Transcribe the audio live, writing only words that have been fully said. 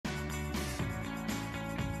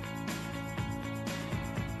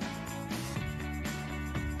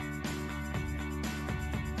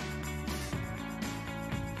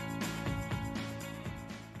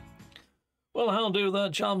Well, how do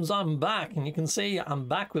there, chums? I'm back, and you can see I'm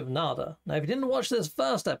back with Nada. Now, if you didn't watch this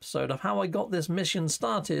first episode of how I got this mission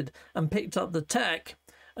started and picked up the tech,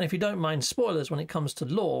 and if you don't mind spoilers when it comes to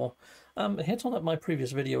lore, hit on at my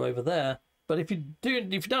previous video over there. But if you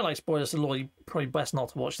don't like spoilers to lore, you probably best not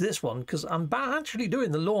to watch this one, because I'm actually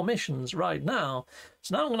doing the lore missions right now.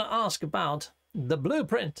 So now I'm going to ask about the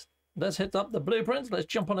blueprint. Let's hit up the blueprint. Let's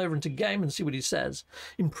jump on over into game and see what he says.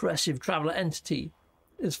 Impressive traveler entity.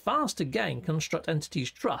 It's fast to gain, construct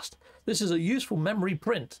entities' trust. This is a useful memory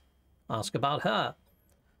print. Ask about her.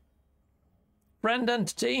 Friend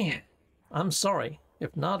entity. I'm sorry.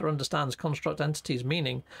 If Nada understands construct entities'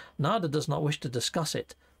 meaning, Nada does not wish to discuss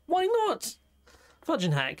it. Why not?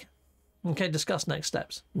 Fudging heck. Okay, discuss next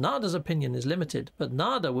steps. Nada's opinion is limited, but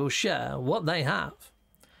Nada will share what they have.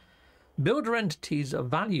 Builder entities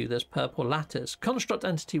value this purple lattice. Construct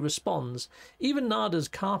entity responds. Even Nada's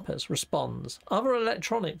Carpus responds. Other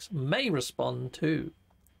electronics may respond too.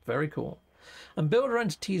 Very cool. And builder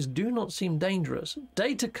entities do not seem dangerous.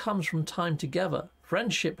 Data comes from time together.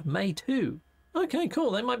 Friendship may too. Okay,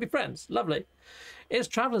 cool. They might be friends. Lovely. It's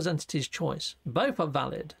Traveler's entity's choice. Both are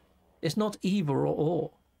valid. It's not either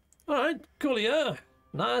or. All right, coolio.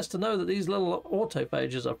 Nice to know that these little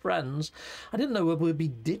autophages are friends. I didn't know we'd be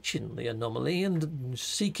ditching the anomaly and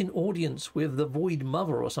seeking audience with the Void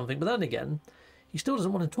Mother or something. But then again, he still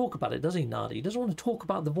doesn't want to talk about it, does he, Nada? He doesn't want to talk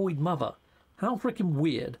about the Void Mother. How freaking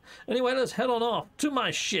weird. Anyway, let's head on off to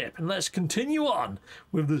my ship and let's continue on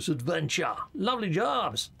with this adventure. Lovely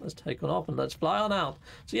jobs. Let's take on off and let's fly on out.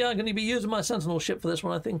 So yeah, I'm going to be using my Sentinel ship for this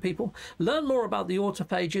one, I think, people. Learn more about the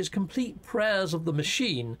autophages, complete prayers of the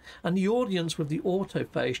machine, and the audience with the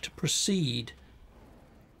autophage to proceed.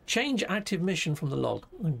 Change active mission from the log.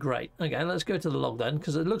 Great. Okay, let's go to the log then,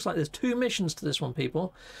 because it looks like there's 2 missions to this one,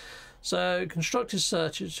 people. So, constructed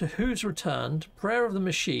searches to who's returned, prayer of the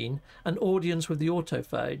machine, and audience with the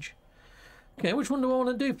autophage. Okay, which one do I want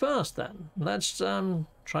to do first then? Let's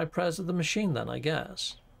try prayers of the machine then, I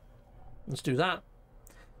guess. Let's do that.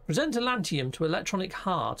 Present Atlantium to electronic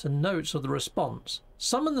heart and notes of the response.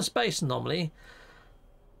 Summon the space anomaly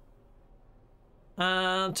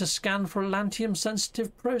to scan for Atlantium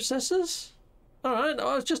sensitive processors. Alright,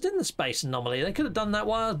 I was just in the space anomaly. They could have done that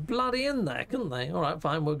while I was bloody in there, couldn't they? Alright,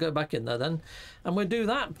 fine, we'll go back in there then. And we'll do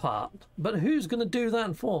that part. But who's going to do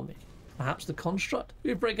that for me? Perhaps the construct?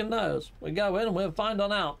 Who freaking knows? We'll go in and we'll find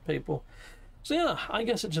on out, people. So yeah, I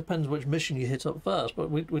guess it depends which mission you hit up first, but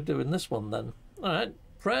we're doing this one then. Alright,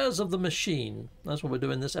 prayers of the machine. That's what we're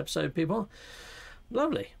doing this episode, people.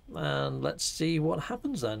 Lovely. And let's see what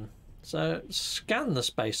happens then. So, scan the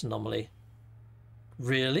space anomaly.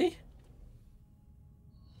 Really?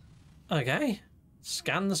 Okay,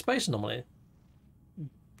 scan the space anomaly.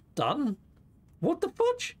 Done. What the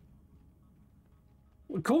fudge?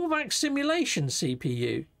 Callback simulation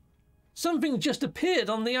CPU. Something just appeared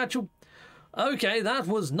on the actual... Okay, that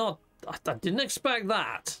was not... I didn't expect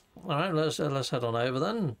that. All right, let's head on over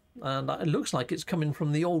then. And it looks like it's coming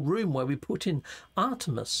from the old room where we put in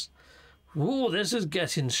Artemis. Ooh, this is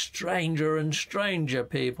getting stranger and stranger,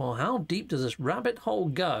 people. How deep does this rabbit hole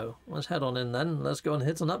go? Let's head on in then. Let's go and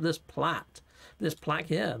hit on up this plaque. This plaque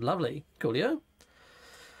here. Lovely. Coolio.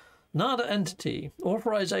 Nada entity.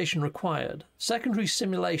 Authorization required. Secondary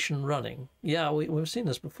simulation running. Yeah, we've seen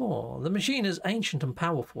this before. The machine is ancient and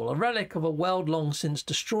powerful. A relic of a world long since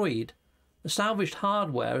destroyed. The salvaged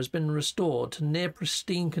hardware has been restored to near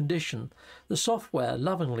pristine condition. The software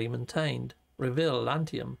lovingly maintained. Reveal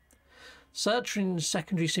Atlantium. Searching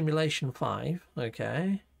secondary simulation 5.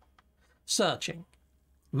 Okay. Searching.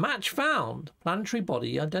 Match found. Planetary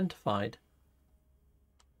body identified.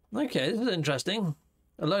 Okay, this is interesting.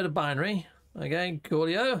 A load of binary. Okay,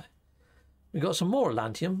 coolio. We got some more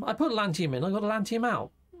Atlantium. I put Atlantium in. I got Atlantium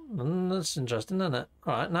out. That's interesting, isn't it?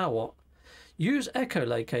 Alright, now what? Use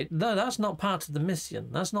echolocate. No, that's not part of the mission.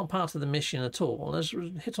 That's not part of the mission at all. Let's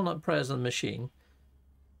hit on up prayers of the machine.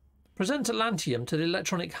 Present Atlantium to the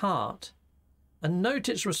electronic heart. And note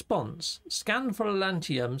its response. Scan for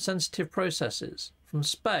Atlantium sensitive processes. From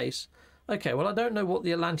space. Okay, well, I don't know what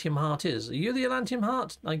the Atlantium heart is. Are you the Atlantium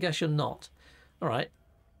heart? I guess you're not. Alright.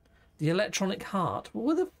 The electronic heart.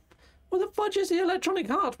 Well, where the fudge is the electronic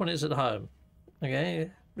heart when it's at home? Okay,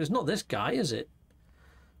 it's not this guy, is it?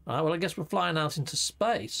 Alright, well, I guess we're flying out into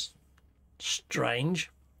space. Strange.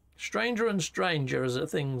 Stranger and stranger as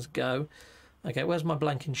things go. Okay, where's my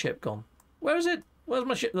blanking ship gone? Where is it? Where's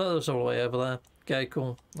my ship? Oh, it's all the way over there. Okay,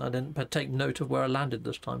 cool. I didn't take note of where I landed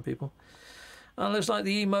this time, people. Looks like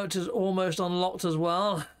the emote is almost unlocked as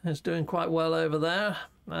well. It's doing quite well over there.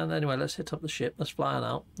 And anyway, let's hit up the ship. Let's fly on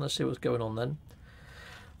out. Let's see what's going on then.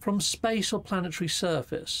 From space or planetary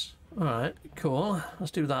surface. Alright, cool.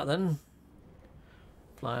 Let's do that then.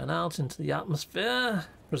 Flying out into the atmosphere.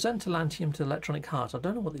 Present Atlantium to the electronic heart. I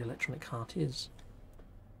don't know what the electronic heart is.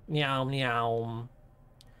 Meow, meow.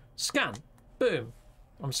 Scan. Boom.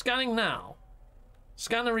 I'm scanning now.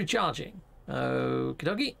 Scanner recharging. Okie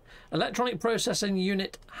dokie. Electronic processing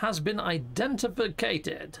unit has been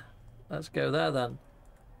identified. Let's go there then.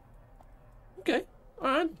 Okay.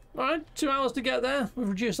 Alright. 2 hours to get there. We've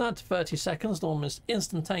reduced that to 30 seconds almost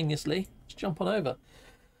instantaneously. Let's jump on over.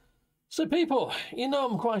 So people, you know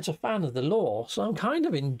I'm quite a fan of the lore, so I'm kind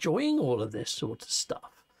of enjoying all of this sort of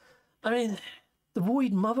stuff. I mean, the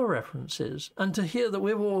Void Mother references, and to hear that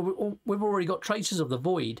we've already got traces of the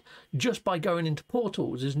Void just by going into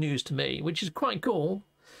portals is news to me, which is quite cool.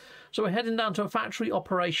 So we're heading down to a factory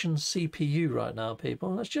operations CPU right now,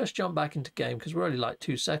 people. Let's just jump back into game because we're only like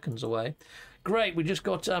 2 seconds away. Great, we just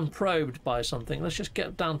got probed by something. Let's just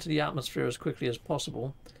get down to the atmosphere as quickly as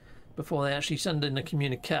possible before they actually send in a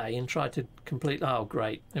communique and try to complete... Oh,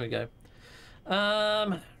 great. Here we go.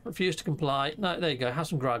 Refuse to comply. No, there you go. Have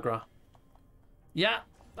some gra-gra. Yeah,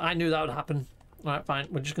 I knew that would happen. All right, fine.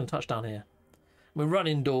 We're just going to touch down here. We run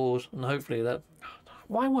indoors, and hopefully that...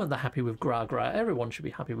 Why weren't they happy with gra-gra? Everyone should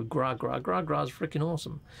be happy with gra-gra. Gra-gra is freaking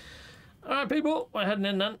awesome. All right, people. We're heading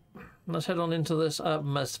in then. Let's head on into this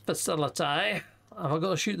facility. Have I got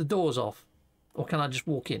to shoot the doors off? Or can I just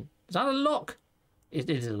walk in? Is that a lock? It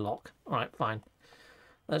is a lock. All right, fine.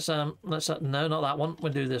 Let's no, not that one.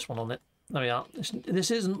 We'll do this one on it. There we are.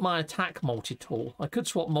 This isn't my attack multi-tool. I could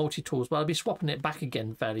swap multi-tools, but I'll be swapping it back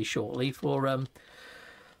again fairly shortly for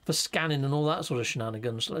scanning and all that sort of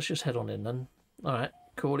shenanigans. So let's just head on in then. All right,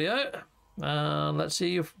 coolio. Let's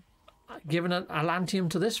see if giving an Atlantium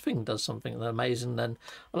to this thing does something amazing then.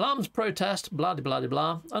 Alarms protest, blah blah blah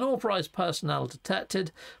blah. Unauthorized personnel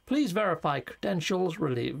detected. Please verify credentials.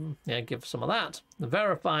 Really, yeah, give some of that. The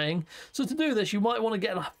verifying. So to do this, you might want to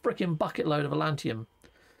get a freaking bucket load of Atlantium.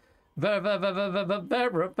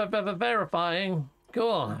 Verifying. Go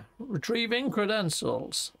on. Retrieving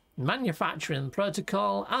credentials. Manufacturing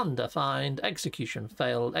protocol undefined. Execution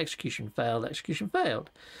failed. Execution failed. Execution failed.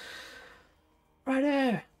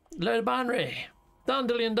 Righto. Load of binary. Done,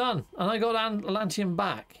 Dillian, done. And I got Atlantium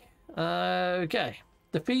back. Okay.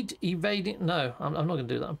 Defeat evading. No, I'm not going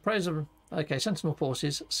to do that. Praise of. Okay, Sentinel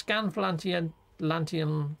forces. Scan for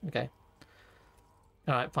Atlantium. Okay.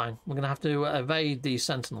 All right, fine. We're going to have to evade these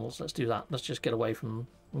Sentinels. Let's do that. Let's just get away from them.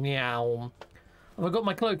 Meow. Have I got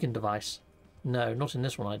my cloaking device? No, not in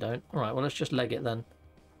this one I don't. All right, well, let's just leg it then.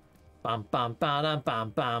 Bam, bam, bam, bam,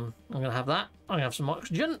 bam. I'm going to have that. I'm going to have some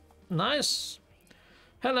oxygen. Nice.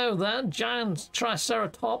 Hello there, giant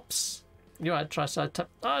Triceratops. You're right, Triceratops.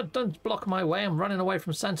 Oh, don't block my way. I'm running away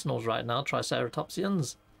from Sentinels right now,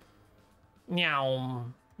 Triceratopsians. Meow.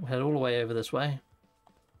 Head all the way over this way.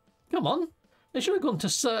 Come on. They should have gone to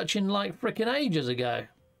searching like frickin' ages ago.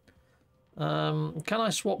 Can I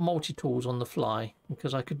swap multi-tools on the fly?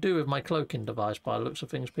 Because I could do with my cloaking device by the looks of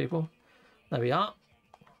things, people. There we are.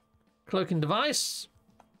 Cloaking device.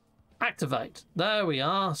 Activate. There we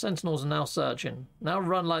are. Sentinels are now searching. Now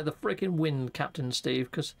run like the frickin' wind, nCaptainSteve,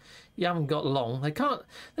 because you haven't got long. They can't...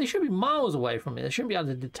 They should be miles away from me. They shouldn't be able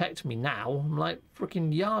to detect me now. I'm like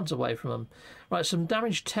frickin' yards away from them. Right, some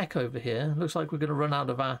damaged tech over here. Looks like we're going to run out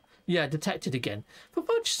of our... Yeah, detected again. For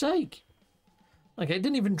fudge's sake. Okay, it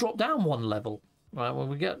didn't even drop down one level. Right, well,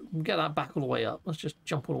 we get that back all the way up. Let's just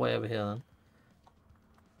jump all the way over here then.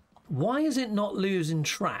 Why is it not losing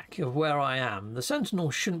track of where I am? The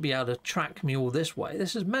Sentinel shouldn't be able to track me all this way.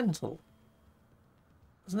 This is mental.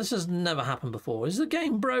 This has never happened before. Is the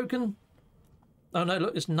game broken? Oh no,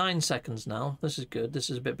 look, it's 9 seconds now. This is good. This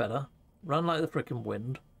is a bit better. Run like the frickin'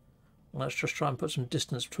 wind. Let's just try and put some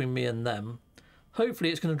distance between me and them. Hopefully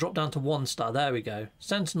it's going to drop down to 1 star. There we go.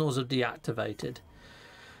 Sentinels are deactivated.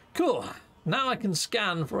 Cool. Now I can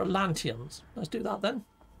scan for Atlantiums. Let's do that then.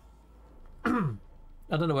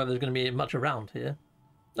 I don't know whether there's going to be much around here.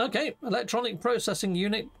 Okay, electronic processing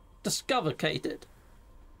unit discovered. Got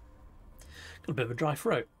a bit of a dry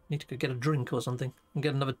throat. Need to go get a drink or something and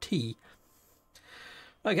get another tea.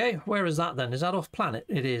 Okay, where is that then? Is that off planet?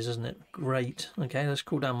 It is, isn't it? Great. Okay, let's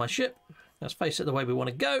cool down my ship. Let's face it the way we want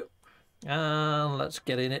to go. And let's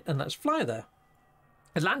get in it and let's fly there.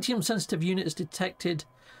 Atlantium sensitive unit is detected.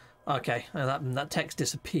 Okay, that text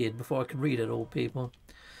disappeared before I could read it all, people.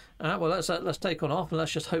 Alright, well, let's take on off and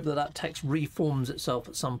let's just hope that text reforms itself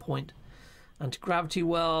at some point. Anti-gravity,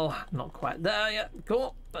 well, not quite there yet.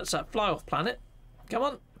 Cool. Let's fly off planet. Come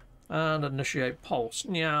on. And initiate pulse.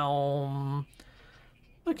 Meow.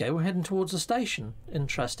 Okay, we're heading towards the station.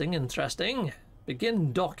 Interesting, interesting.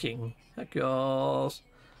 Begin docking. Heck yes.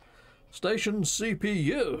 Station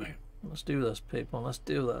CPU. Let's do this, people. Let's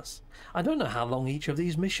do this. I don't know how long each of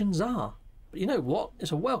these missions are. But you know what?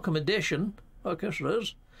 It's a welcome addition. Okay, it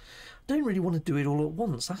is. I don't really want to do it all at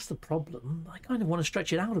once. That's the problem. I kind of want to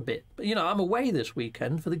stretch it out a bit. But, you know, I'm away this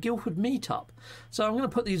weekend for the Guildford meetup. So I'm going to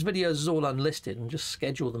put these videos as all unlisted and just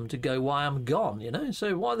schedule them to go while I'm gone, you know?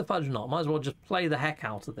 So why the fudge not? Might as well just play the heck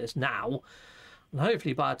out of this now. And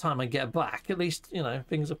hopefully by the time I get back, at least, you know,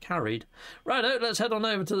 things have carried. Righto, let's head on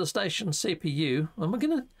over to the station CPU. And we're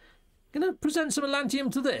going to present some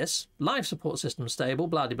Atlantium to this. Life support system stable,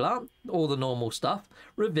 blah-de-blah. All the normal stuff.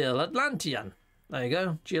 Reveal Atlantean. There you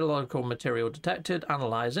go. Geological material detected.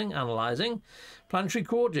 Analysing. Planetary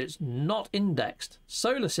coordinates not indexed.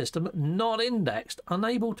 Solar system not indexed.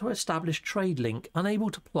 Unable to establish trade link. Unable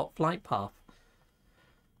to plot flight path.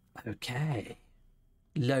 Okay.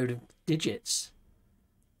 Load of digits.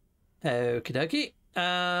 Okie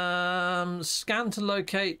dokie. Scan to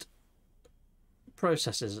locate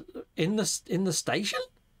processes. In the station?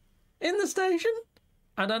 In the station?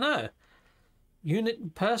 I don't know.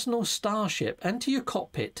 Unit personal starship. Enter your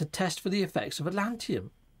cockpit to test for the effects of Atlantium.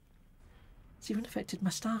 It's even affected my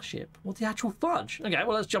starship. What the actual fudge? Okay,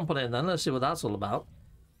 well, let's jump on in then. Let's see what that's all about.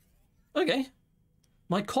 Okay.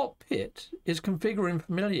 My cockpit is configuring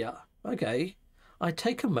familiar. Okay. I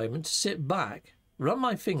take a moment to sit back, run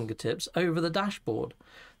my fingertips over the dashboard.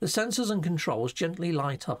 The sensors and controls gently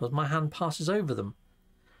light up as my hand passes over them,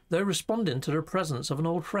 though responding to the presence of an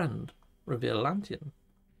old friend. Reveal Atlantean.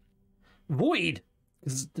 Void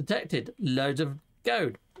is detected. Loads of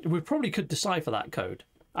code. We probably could decipher that code.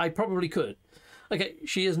 I probably could. Okay,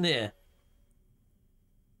 she is near.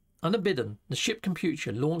 Unbidden, the ship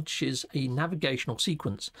computer launches a navigational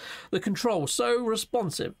sequence. The control so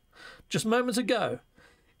responsive. Just moments ago.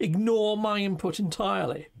 Ignore my input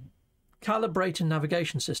entirely. Calibrating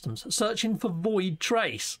navigation systems. Searching for void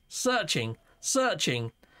trace. Searching.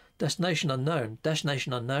 Destination unknown.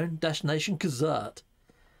 Destination unknown. Destination Kazert.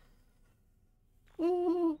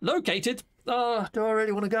 Located. Do I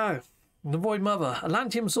really want to go? The Void Mother.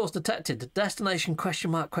 Atlantium source detected. Destination ? New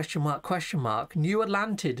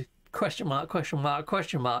Atlantid ?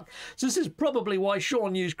 So this is probably why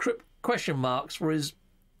Sean used question marks for his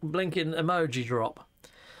blinking emoji drop.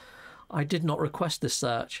 I did not request this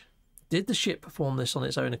search. Did the ship perform this on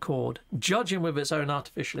its own accord, judging with its own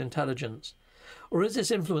artificial intelligence? Or is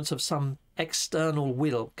this influence of some external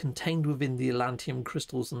will contained within the Atlantium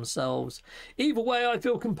crystals themselves? Either way, I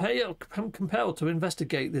feel compelled to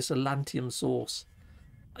investigate this Atlantium source.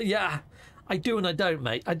 Yeah, I do and I don't,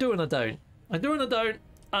 mate. I do and I don't.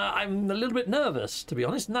 I'm a little bit nervous, to be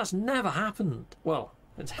honest, and that's never happened. Well,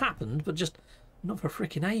 it's happened, but just not for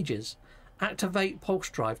frickin' ages. Activate pulse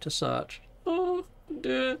drive to search. Oh,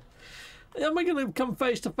 dear. Am I going to come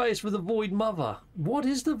face to face with the Void Mother? What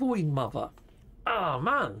is the Void Mother? Oh,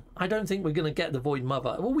 man. I don't think we're going to get the Void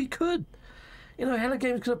Mother. Well, we could. You know, Hello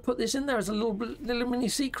Games could have put this in there as a little mini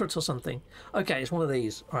secret or something. Okay, it's one of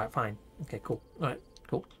these. All right, fine. Okay, cool. All right,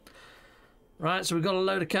 cool. Right, so we've got a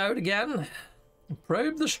load of code again.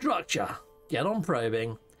 Probe the structure. Get on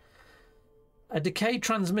probing. A decayed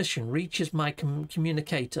transmission reaches my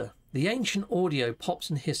communicator. The ancient audio pops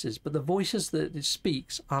and hisses, but the voices that it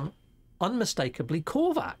speaks are unmistakably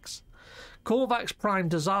Korvax. Korvax Prime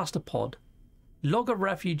Disaster Pod. Log of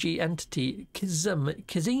refugee entity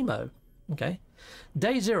Kizimo. Okay.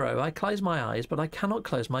 Day 0, I close my eyes, but I cannot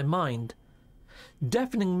close my mind.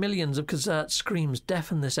 Deafening millions of Kazert screams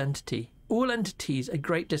deafen this entity. All entities a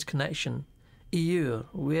great disconnection. EU,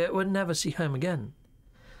 we'll never see home again.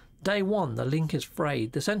 Day 1, the link is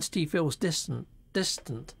frayed. This entity feels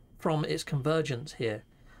distant from its convergence here.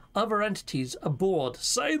 Other entities aboard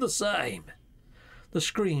say the same. The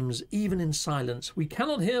screams, even in silence. We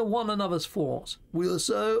cannot hear one another's thoughts. We are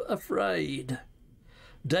so afraid.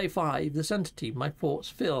 Day 5, this entity, my thoughts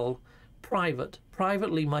fill.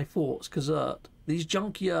 Privately my thoughts Kazert. These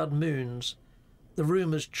junkyard moons. The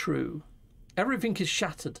rumours true. Everything is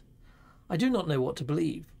shattered. I do not know what to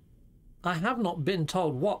believe. I have not been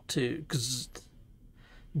told what to.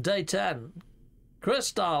 Day 10.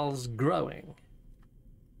 Crystals growing.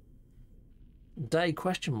 Day ?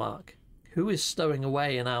 Who is stowing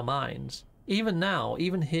away in our minds? Even now,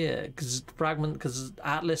 even here, fragment,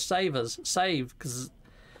 Atlas save,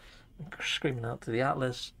 screaming out to the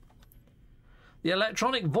Atlas. The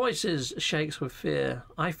electronic voices shakes with fear.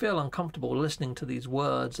 I feel uncomfortable listening to these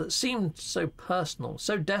words that seem so personal,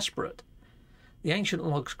 so desperate. The ancient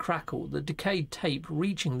logs crackle, the decayed tape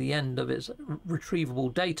reaching the end of its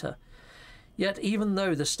retrievable data. Yet even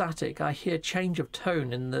though the static, I hear change of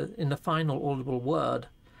tone in the final audible word.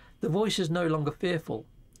 The voice is no longer fearful.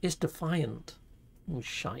 It's defiant. Oh,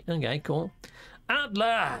 shite. Okay, cool. At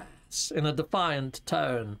last! breaths in a defiant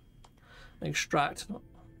tone. Extract.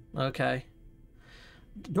 Okay.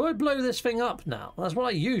 Do I blow this thing up now? That's what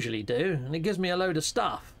I usually do, and it gives me a load of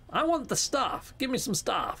stuff. I want the stuff. Give me some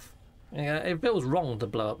stuff. Yeah, it feels wrong to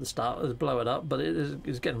blow up the stuff, blow it up, but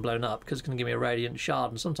it's getting blown up because it's going to give me a radiant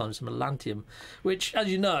shard and sometimes some atlantium, which, as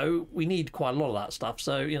you know, we need quite a lot of that stuff.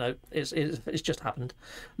 So you know, it's just happened.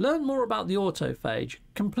 Learn more about the autophage.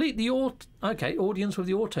 Complete the audience with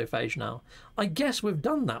the autophage now. I guess we've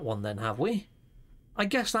done that one then, have we? I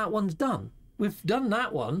guess that one's done. We've done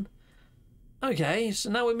that one. Okay, so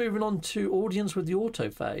now we're moving on to audience with the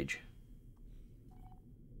autophage.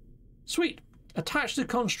 Sweet. Attach the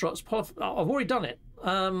constructs. I've already done it.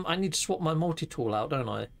 I need to swap my multi-tool out, don't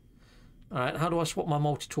I? Alright, how do I swap my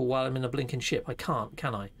multi-tool while I'm in a blinking ship? I can't,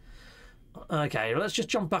 can I? Okay, let's just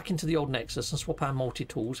jump back into the old Nexus and swap our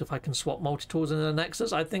multi-tools. If I can swap multi-tools in the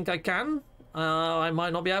Nexus, I think I can. I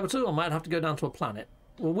might not be able to. I might have to go down to a planet.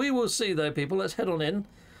 Well, we will see, though, people. Let's head on in.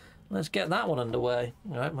 Let's get that one underway.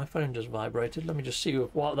 All right, my phone just vibrated. Let me just see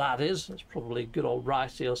what that is. It's probably good old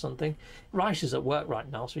Ricey or something. Rice is at work right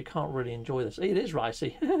now, so he can't really enjoy this. It is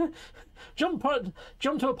Ricey. Jump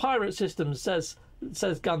to a pirate system, says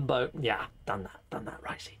Gunboat. Yeah, done that,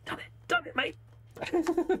 Ricey. Done it, mate.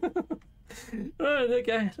 Right,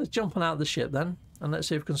 okay. Let's jump on out of the ship then, and let's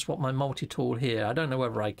see if we can swap my multi-tool here. I don't know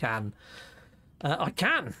whether I can. I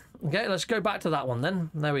can. Okay, let's go back to that one then.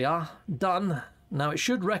 There we are. Done. Now it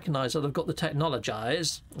should recognise that I've got the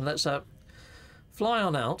technologize. Let's fly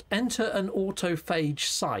on out. Enter an autophage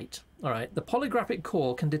site. All right. The polygraphic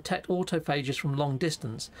core can detect autophages from long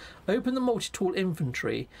distance. Open the multi-tool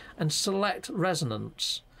inventory and select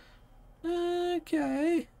resonance.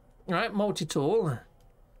 Okay. All right. Multi-tool.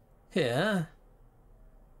 Here.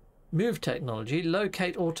 Move technology.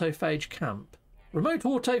 Locate autophage camp. Remote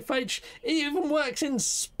autophage. It even works in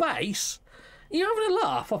space. You're having a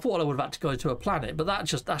laugh. I thought I would have had to go to a planet, but that's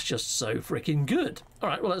just so freaking good. All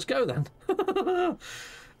right, well, let's go then.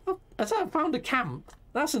 Has that found a camp?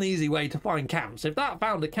 That's an easy way to find camps. If that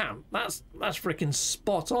found a camp, that's freaking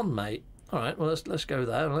spot on, mate. All right, well, let's go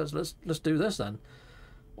there. Let's do this then.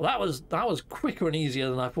 Well, that was quicker and easier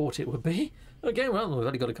than I thought it would be. Okay, well, we've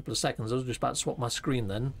only got a couple of seconds. I was just about to swap my screen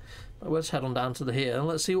then. But let's head on down to here and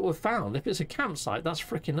let's see what we've found. If it's a campsite, that's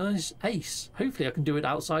freaking nice. Ace. Hopefully I can do it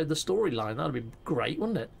outside the storyline. That'd be great,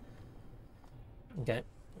 wouldn't it? Okay.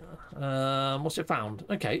 What's it found?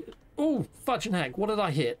 Okay. Oh, fudge and heck. What did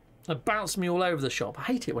I hit? It bounced me all over the shop. I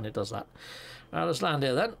hate it when it does that. All right, let's land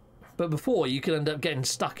here then. But before, you could end up getting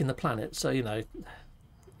stuck in the planet. So, you know,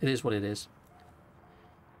 it is what it is.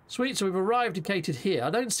 Sweet, so we've arrived located here. I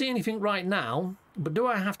don't see anything right now, but do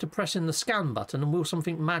I have to press in the scan button and will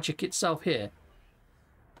something magic itself here?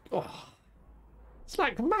 Oh, it's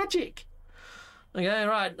like magic. Okay,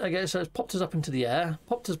 right. Okay, so it's popped us up into the air,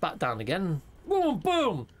 popped us back down again. Boom,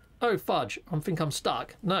 boom. Oh, fudge. I think I'm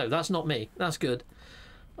stuck. No, that's not me. That's good.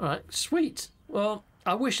 All right, sweet. Well,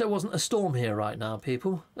 I wish there wasn't a storm here right now,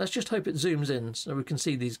 people. Let's just hope it zooms in so we can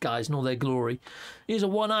see these guys in all their glory. Here's a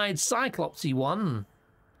one-eyed cyclopsy one.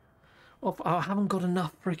 Oh, I haven't got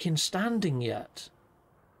enough freaking standing yet.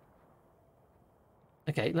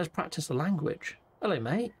 Okay, let's practice the language. Hello,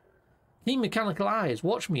 mate. Keen mechanical eyes.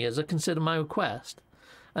 Watch me as I consider my request.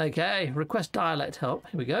 Okay, request dialect help.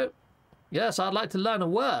 Here we go. Yes, I'd like to learn a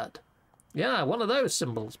word. Yeah, one of those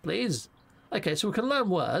symbols, please. Okay, so we can learn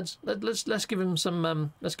words. Let's give him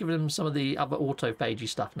some. Let's give him some of the other autophagi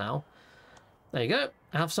stuff now. There you go.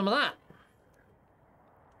 Have some of that.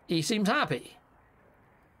 He seems happy.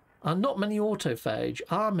 Not many autophage.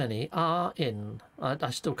 Many are in.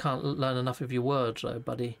 I still can't learn enough of your words, though,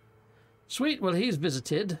 buddy. Sweet. Well, he's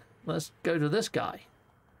visited. Let's go to this guy.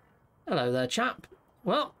 Hello there, chap.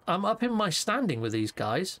 Well, I'm up in my standing with these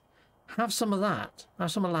guys. Have some of that.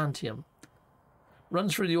 Have some atlantium.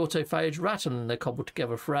 Runs through the autophage. Rattle in their cobbled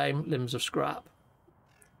together frame. Limbs of scrap.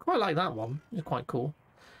 Quite like that one. It's quite cool.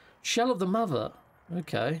 Shell of the mother.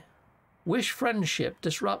 Okay. Wish friendship,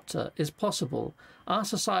 disruptor, is possible. Our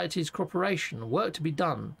society's cooperation, work to be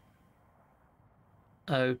done.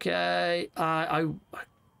 Okay,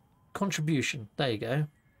 contribution, there you go.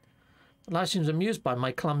 The life seems amused by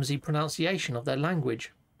my clumsy pronunciation of their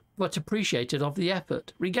language, but appreciated of the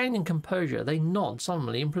effort. Regaining composure, they nod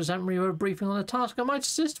solemnly and present me with a briefing on a task I might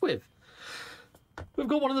assist with. We've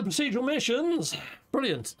got one of the procedural missions.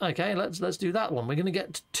 Brilliant. Okay, let's do that one. We're going to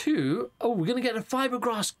get two. Oh, we're going to get a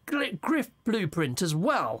fiberglass griff blueprint as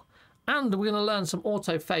well. And we're going to learn some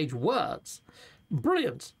autophage words.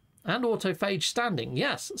 Brilliant. And autophage standing.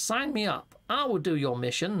 Yes, sign me up. I will do your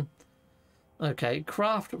mission. Okay,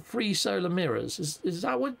 craft free solar mirrors. Is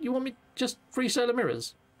that what you want me? Just free solar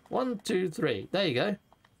mirrors. 1, 2, 3. There you go.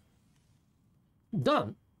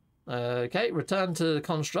 Done. Okay, return to the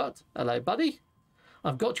construct. Hello, buddy.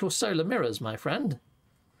 I've got your solar mirrors, my friend.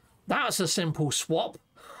 That's a simple swap.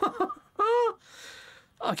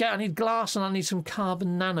 Okay, I need glass and I need some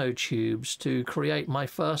carbon nanotubes to create my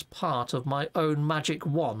first part of my own magic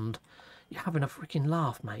wand. You're having a freaking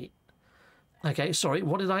laugh, mate. Okay, sorry,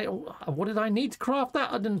 what did I need to craft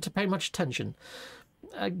that? I didn't pay much attention.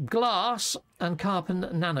 Glass and carbon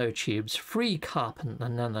nanotubes. 3 carbon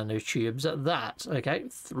nanotubes at that. Okay,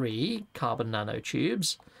 3 carbon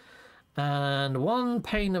nanotubes. And 1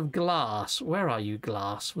 pane of glass. Where are you,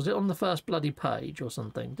 glass? Was it on the first bloody page or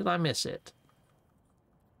something? Did I miss it?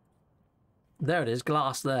 There it is,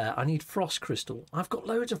 glass there. I need frost crystal. I've got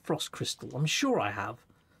loads of frost crystal. I'm sure I have.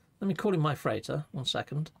 Let me call in my freighter. 1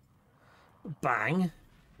 second. Bang.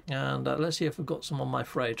 And let's see if I've got some on my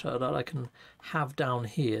freighter that I can have down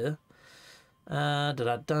here.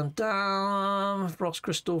 Frost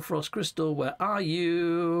crystal, where are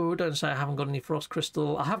you? Don't say I haven't got any frost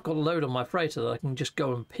crystal. I have got a load on my freighter that I can just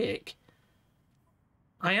go and pick.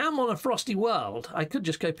 I am on a frosty world. I could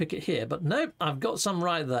just go pick it here, but nope, I've got some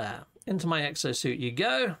right there. Into my exosuit you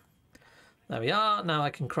go. There we are. Now I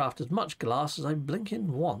can craft as much glass as I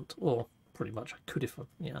blinking want. Or pretty much I could if I,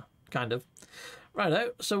 yeah, kind of.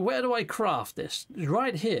 Righto, so where do I craft this?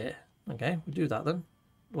 Right here. Okay, we'll do that then.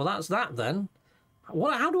 Well, that's that then.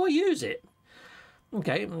 How do I use it?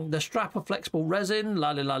 Okay, the strap of flexible resin,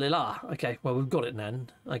 la la la la la. Okay, well, we've got it then.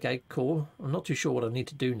 Okay, cool. I'm not too sure what I need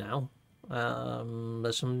to do now.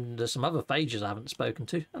 There's some other phages I haven't spoken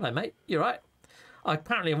to. Hello, mate. You right?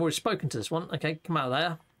 Apparently, I've already spoken to this one. Okay, come out of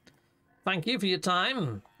there. Thank you for your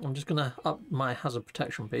time. I'm just going to up my hazard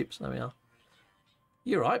protection, peeps. There we are.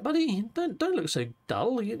 You're right, buddy. Don't look so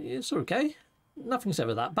dull. It's okay. Nothing's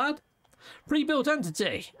ever that bad. Pre-built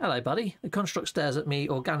entity. Hello, buddy. The construct stares at me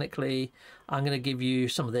organically. I'm going to give you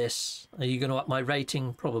some of this. Are you going to up my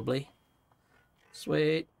rating? Probably.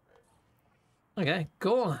 Sweet. Okay,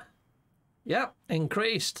 cool. Yeah,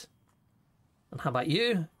 increased. And how about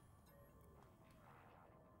you?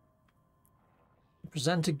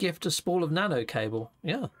 Present a gift, a spool of nano cable.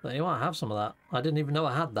 Yeah, there you are. I have some of that. I didn't even know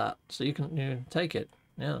I had that. So you can take it.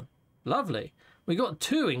 Yeah, lovely. We got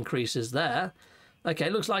 2 increases there. Okay,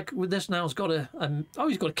 looks like with this now, he's got oh,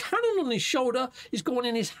 he's got a cannon on his shoulder. He's got one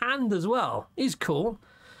in his hand as well. He's cool.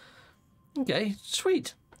 Okay,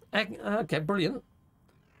 sweet. Okay, brilliant.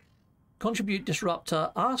 Contribute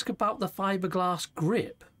disruptor. Ask about the fiberglass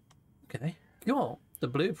grip. Okay, cool. The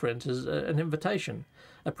blueprint is an invitation.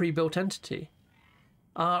 A pre-built entity.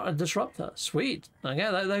 A disruptor. Sweet.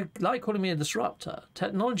 Okay, they like calling me a disruptor.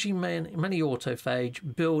 Technology, many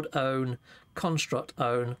autophage, build own, construct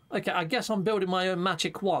own. Okay, I guess I'm building my own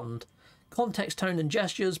magic wand. Context, tone and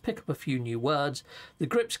gestures, pick up a few new words. The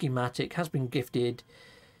grip schematic has been gifted.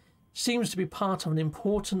 Seems to be part of an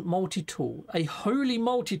important multi-tool. A holy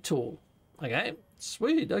multi-tool. Okay,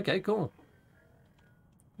 sweet. Okay, cool.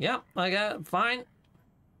 Yeah, okay, fine.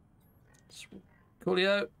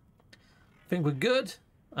 Coolio. Think we're good.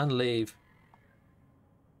 And leave.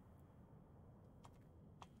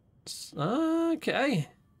 Okay.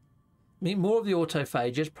 Meet more of the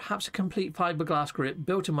autophages. Perhaps a complete fiberglass grip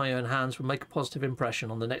built in my own hands will make a positive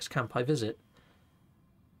impression on the next camp I visit.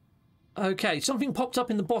 Okay, something popped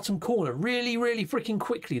up in the bottom corner really, really freaking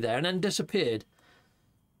quickly there and then disappeared.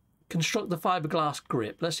 Construct the fiberglass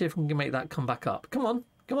grip. Let's see if we can make that come back up. Come on.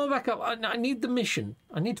 Come on back up. I need the mission.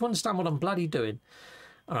 I need to understand what I'm bloody doing.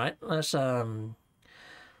 All right, let's...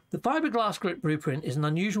 The fiberglass grip blueprint is an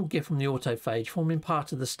unusual gift from the autophage, forming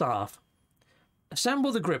part of the staff.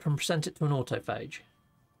 Assemble the grip and present it to an autophage.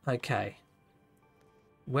 Okay.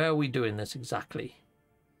 Where are we doing this exactly?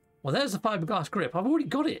 Well, there's the fiberglass grip. I've already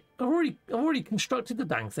got it. I've already constructed the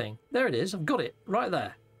dang thing. There it is. I've got it right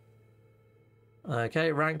there.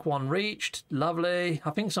 Okay, rank 1 reached. Lovely. I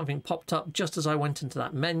think something popped up just as I went into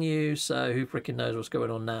that menu, so who freaking knows what's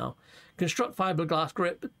going on now. Construct fiberglass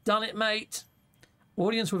grip. Done it, mate.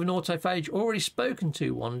 Audience with an autophage. Already spoken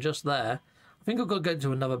to one just there. I think I've got to go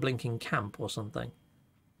to another blinking camp or something.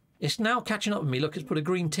 It's now catching up with me. Look, it's put a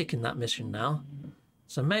green tick in that mission now.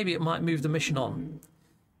 So maybe it might move the mission on.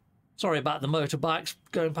 Sorry about the motorbikes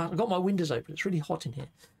going past. I've got my windows open. It's really hot in here.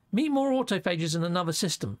 Meet more autophages in another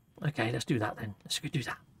system. Okay, let's do that then. Let's go do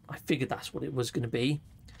that. I figured that's what it was going to be.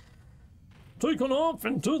 Taken off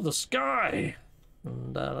into the sky.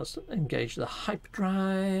 And let's engage the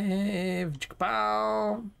hyperdrive.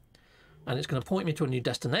 Chickapow. And it's going to point me to a new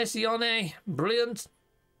destination. Brilliant.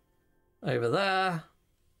 Over there.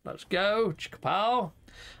 Let's go. Chickapow.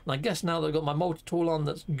 And I guess now that I've got my multi-tool on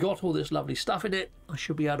that's got all this lovely stuff in it, I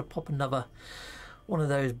should be able to pop another one of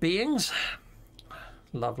those beings.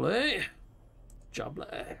 Lovely.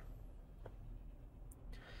 Jubbly.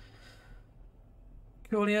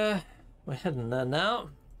 Cool, yeah. We're heading there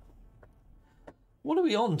now. What are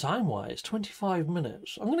we on time-wise? 25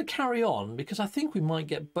 minutes. I'm going to carry on because I think we might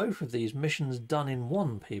get both of these missions done in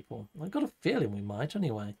one, people. I've got a feeling we might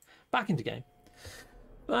anyway. Back into game.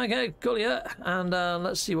 Okay, cool, yeah. And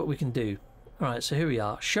let's see what we can do. All right, so here we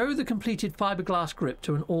are. Show the completed fiberglass grip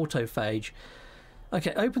to an autophage.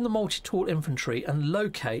 Okay, open the multi-tool infantry and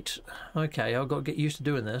locate. Okay, I've got to get used to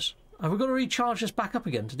doing this. Have we got to recharge this back up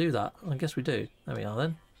again to do that? I guess we do. There we are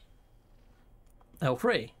then.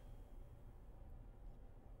 L3.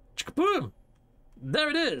 Boom! There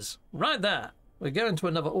it is, right there. We're going to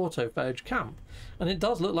another autophage camp, and it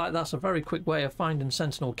does look like that's a very quick way of finding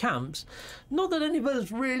Sentinel camps. Not that any of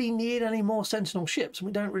us really need any more Sentinel ships, and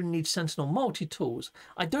we don't really need Sentinel multi-tools.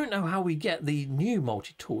 I don't know how we get the new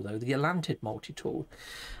multi-tool, though, the Elanted multi-tool.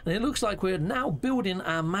 And it looks like we're now building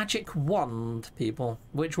our magic wand, people,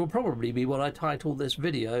 which will probably be what I title this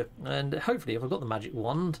video. And hopefully, if I've got the magic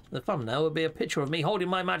wand, the thumbnail will be a picture of me holding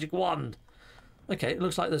my magic wand. Okay, it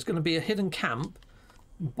looks like there's going to be a hidden camp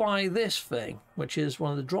by this thing, which is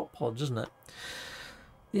one of the drop pods, isn't it?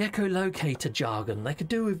 The echolocator jargon. They could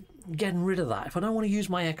do with getting rid of that. If I don't want to use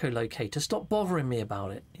my echolocator, stop bothering me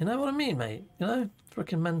about it. You know what I mean, mate? You know?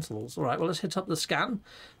 Frickin' mentals. All right, well, let's hit up the scan.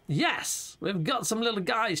 Yes! We've got some little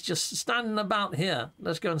guys just standing about here.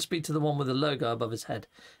 Let's go and speak to the one with the logo above his head.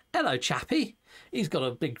 Hello, chappy. He's got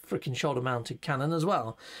a big frickin' shoulder-mounted cannon as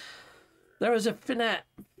well. There is a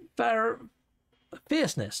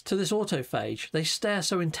fierceness to this autophage. They stare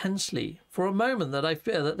so intensely. For a moment that I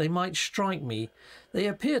fear that they might strike me. They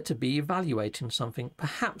appear to be evaluating something,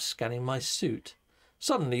 perhaps scanning my suit.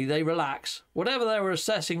 Suddenly they relax. Whatever they were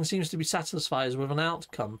assessing seems to be satisfied with an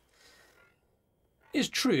outcome. Is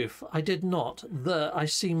truth, I did not. I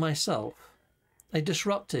see myself. A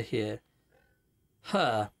disruptor here.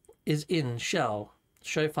 Her is in shell.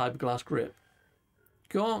 Show fiberglass grip.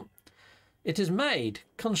 Go on. It is made.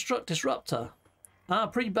 Construct disruptor. Our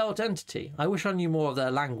pre-built entity. I wish I knew more of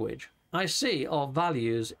their language. I see of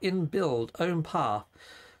values in build, own path.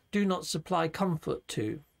 Do not supply comfort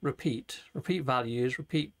to. Repeat. Repeat values.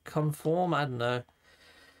 Repeat conform. I don't know.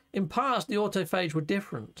 In past, the autophage were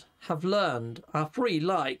different. Have learned. Are free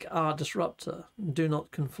like our disruptor. Do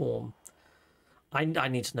not conform. I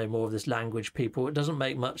need to know more of this language, people. It doesn't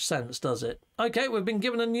make much sense, does it? Okay, we've been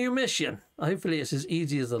given a new mission. Hopefully it's as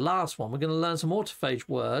easy as the last one. We're going to learn some autophage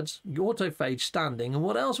words, autophage standing, and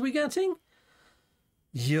what else are we getting?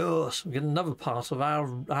 Yes, we get another part of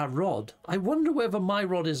our rod. I wonder whether my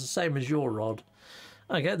rod is the same as your rod.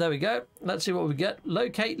 Okay, there we go. Let's see what we get.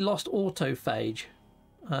 Locate lost autophage.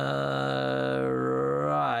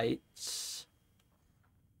 Right.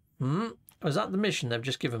 Is that the mission they've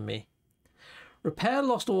just given me? Repair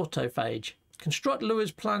lost autophage. Construct Lewis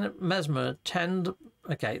planet Mesmer. Tend.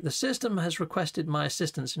 Okay, the system has requested my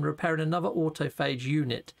assistance in repairing another autophage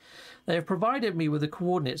unit. They have provided me with the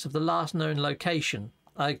coordinates of the last known location.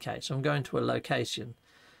 Okay, so I'm going to a location.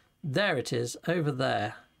 There it is, over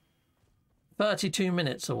there. 32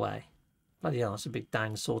 minutes away. Bloody hell, that's a big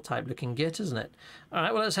dinosaur type looking git, isn't it? All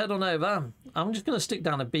right, well, let's head on over. I'm just going to stick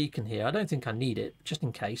down a beacon here. I don't think I need it, just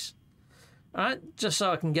in case. All right, just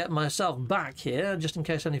so I can get myself back here, just in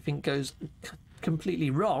case anything goes completely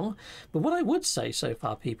wrong. But what I would say so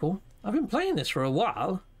far, people, I've been playing this for a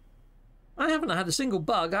while. I haven't had a single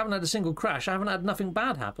bug. I haven't had a single crash. I haven't had nothing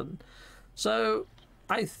bad happen. So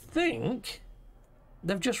I think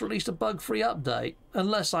they've just released a bug-free update,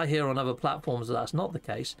 unless I hear on other platforms that that's not the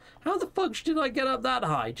case. How the fuck did I get up that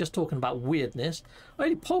high? Just talking about weirdness. I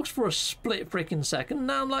only pulsed for a split freaking second.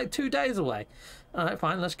 Now I'm like 2 days away. All right,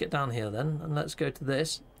 fine. Let's get down here then, and let's go to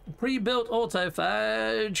this. Pre-built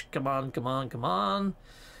autophage. Come on, come on, come on.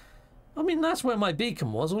 I mean, that's where my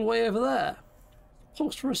beacon was, all the way over there.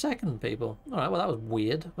 Pulsed for a second, people. All right, well, that was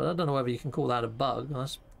weird, but I don't know whether you can call that a bug.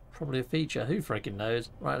 That's probably a feature. Who freaking knows?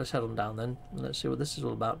 Right, let's head on down then, and let's see what this is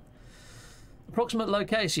all about. Approximate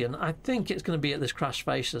location. I think it's going to be at this crash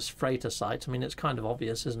faceless freighter site. I mean, it's kind of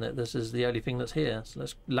obvious, isn't it? This is the only thing that's here. So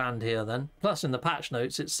let's land here then. Plus, in the patch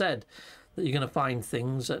notes, it said that you're going to find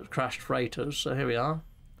things at crashed freighters. So here we are.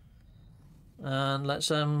 And let's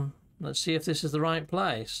see if this is the right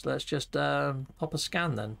place. Let's just pop a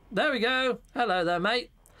scan then. There we go. Hello there,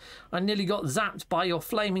 mate. I nearly got zapped by your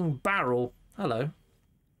flaming barrel. Hello.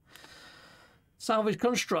 Salvage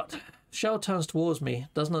construct. Shell turns towards me.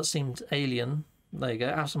 Does not seem alien. There you go.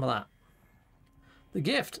 Have some of that. The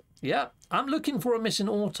gift. Yeah. I'm looking for a missing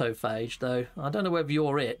autophage, though. I don't know whether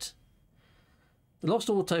you're it. The lost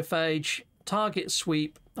autophage. Target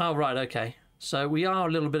sweep. Oh, right. Okay. So we are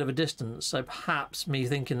a little bit of a distance. So perhaps me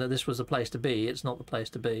thinking that this was the place to be, it's not the place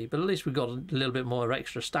to be. But at least we've got a little bit more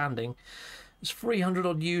extra standing. It's 300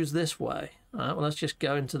 odd U's this way. All right, well, let's just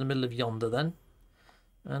go into the middle of yonder then.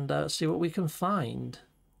 And see what we can find.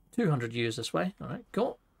 200 U's this way. All right,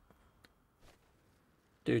 cool.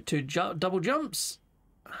 Do two double jumps.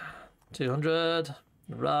 200.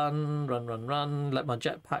 Run, run, run, run. Let my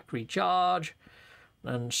jetpack recharge.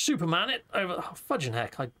 And Superman it over. Oh, fudging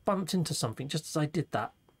heck, I bumped into something just as I did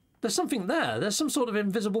that. There's something there. There's some sort of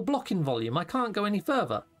invisible block in volume. I can't go any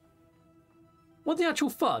further. What the actual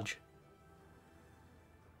fudge?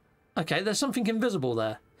 Okay, there's something invisible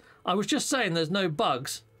there. I was just saying there's no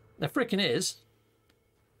bugs. There frickin' is.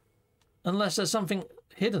 Unless there's something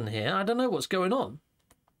hidden here. I don't know what's going on.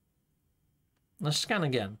 Let's scan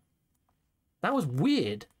again. That was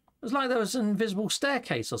weird. It was like there was an invisible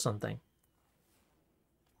staircase or something.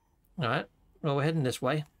 Alright. Well, we're heading this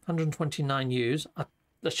way. 129 U's.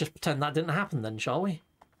 Let's just pretend that didn't happen then, shall we?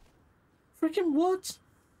 Frickin' what?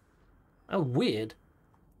 Oh, weird.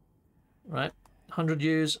 Right. 100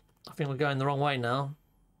 U's. I think we're going the wrong way now.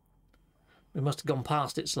 We must have gone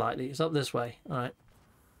past it slightly. It's up this way. Alright.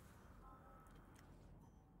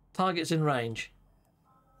 Target's in range.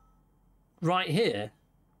 Right here.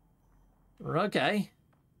 Okay.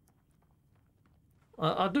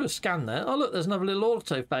 I'll do a scan there. Oh, look, there's another little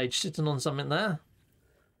autophage sitting on something there.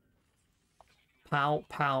 Pow,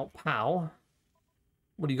 pow, pow.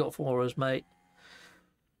 What do you got for us, mate?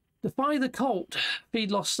 Defy the cult. Feed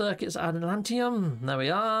lost circuits at Atlantium. There we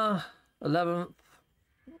are. 11th.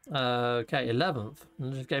 Okay, 11th.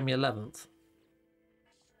 It just gave me 11th.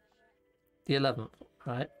 The 11th.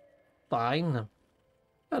 Right. Fine.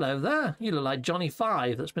 Hello there. You look like Johnny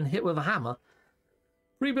 5 that's been hit with a hammer.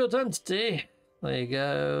 Rebuilt entity. There you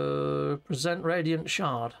go. Present Radiant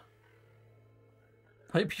Shard.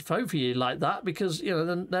 Hope you like that because, you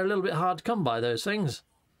know, they're a little bit hard to come by, those things.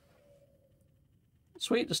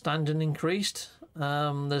 Sweet, the standing increased.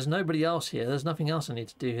 There's nobody else here. There's nothing else I need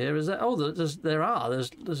to do here, is there? Oh,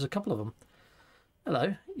 there's a couple of them.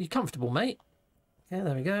 Hello. You comfortable, mate? Yeah,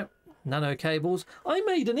 there we go. Nano cables. I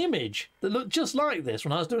made an image that looked just like this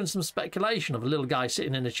when I was doing some speculation of a little guy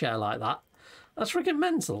sitting in a chair like that. That's freaking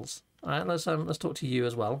mentals. All right, let's talk to you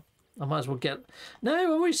as well. I might as well get... No, I've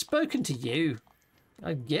already spoken to you.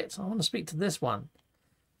 I want to speak to this one.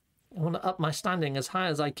 I want to up my standing as high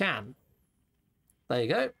as I can. There you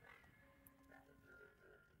go.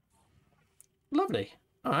 Lovely.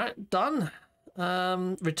 All right, done.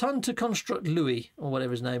 Return to Construct Louis, or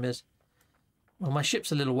whatever his name is. Well, my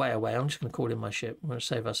ship's a little way away. I'm just going to call in my ship. We're going to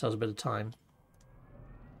save ourselves a bit of time.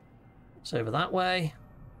 It's over that way.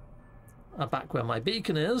 Back where my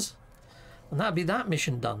beacon is. And that'd be that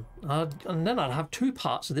mission done. And then I'd have 2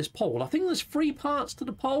 parts of this pole. I think there's 3 parts to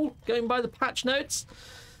the pole, going by the patch notes.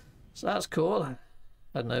 So that's cool.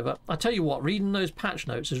 Heading over. I tell you what, reading those patch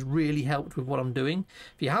notes has really helped with what I'm doing.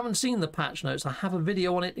 If you haven't seen the patch notes, I have a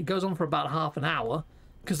video on it. It goes on for about half an hour.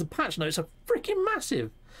 Because the patch notes are freaking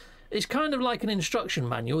massive. It's kind of like an instruction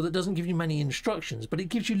manual that doesn't give you many instructions, but it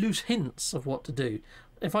gives you loose hints of what to do.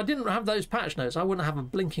 If I didn't have those patch notes, I wouldn't have a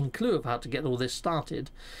blinking clue of how to get all this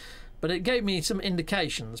started. But it gave me some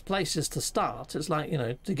indications, places to start. It's like, you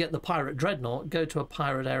know, to get the pirate dreadnought, go to a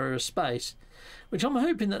pirate area of space, which I'm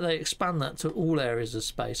hoping that they expand that to all areas of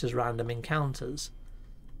space as random encounters.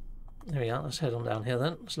 There we are. Let's head on down here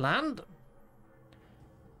then. Let's land.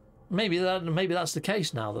 Maybe that's the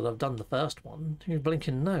case now that I've done the first one. Who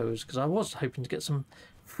blinking knows? Because I was hoping to get some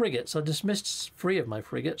frigates. I dismissed 3 of my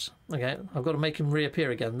frigates. Okay, I've got to make him reappear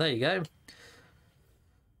again. There you go.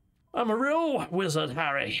 I'm a real wizard,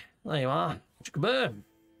 Harry. There you are. Boom.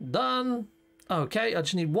 Done. Okay, I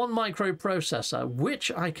just need 1 microprocessor, which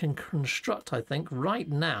I can construct, I think, right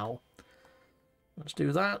now. Let's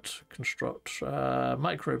do that. Construct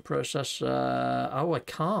microprocessor. Oh, I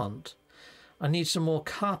can't. I need some more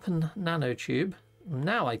carbon nanotube.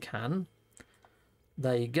 Now I can.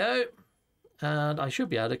 There you go. And I should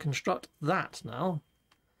be able to construct that now.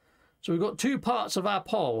 So we've got 2 parts of our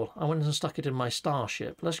pole. I went and stuck it in my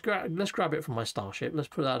starship. Let's grab it from my starship. Let's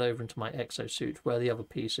put that over into my exosuit where the other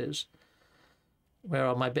piece is. Where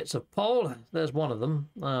are my bits of pole? There's one of them.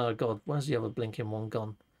 Oh, God. Where's the other blinking one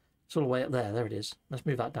gone? It's all the way up there. There it is. Let's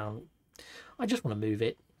move that down. I just want to move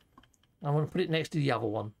it. I want to put it next to the other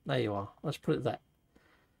one. There you are. Let's put it there.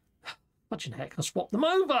 Fudging heck, I'll swap them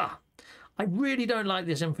over. I really don't like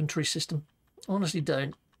this infantry system. Honestly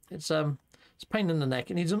don't. It's a pain in the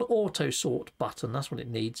neck. It needs an auto sort button. That's what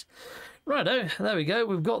it needs. Righto, there we go.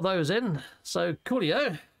 We've got those in. So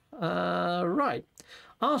coolio. Right.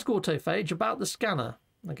 Ask autophage about the scanner.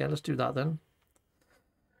 Okay, let's do that then.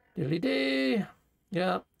 Diddly-dee.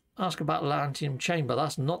 Yeah, ask about Atlantium chamber.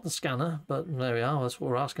 That's not the scanner, but there we are. That's what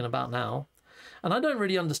we're asking about now. And I don't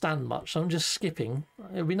really understand much, so I'm just skipping.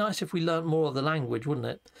 It would be nice if we learnt more of the language, wouldn't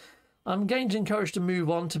it? I'm gained encouraged to move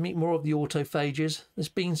on to meet more of the autophages. This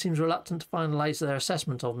being seems reluctant to finalise their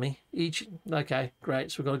assessment of me. Okay,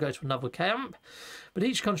 great, so we've got to go to another camp. But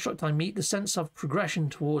each construct I meet, the sense of progression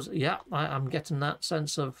towards... Yeah, I'm getting that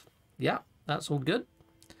sense of... Yeah, that's all good.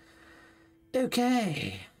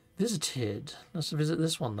 Okay, visited. Let's visit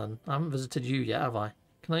this one then. I haven't visited you yet, have I?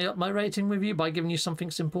 Can I up my rating with you by giving you something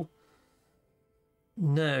simple?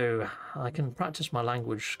 No, I can practice my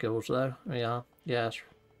language skills though. Yeah, yes.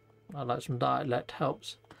 I like some dialect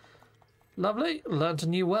helps. Lovely, learnt a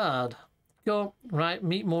new word. Cool, right,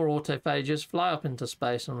 meet more autophages, fly up into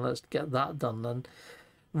space, and let's get that done then.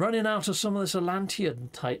 Running out of some of this Atlantean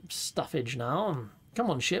type stuffage now. Come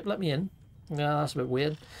on ship, let me in. Yeah, that's a bit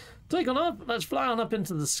weird. Take on up, let's fly on up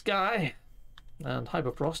into the sky. And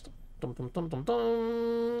hyperfrost. Dum dum dum dum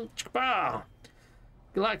dum. Chicka-pow!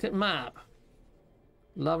 Galactic map.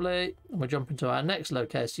 Lovely. And we're jumping to our next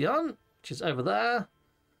location, which is over there.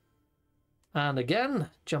 And again,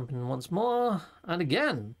 jumping once more. And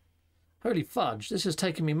again. Holy fudge, this has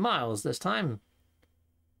taken me miles this time.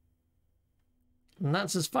 And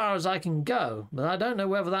that's as far as I can go. But I don't know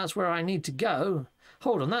whether that's where I need to go.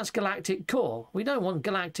 Hold on, that's Galactic Core. We don't want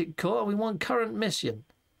Galactic Core, we want current mission.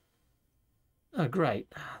 Oh,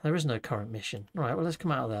 great. There is no current mission. All right, well, let's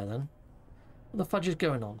come out of there then. What the fudge is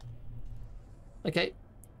going on? Okay.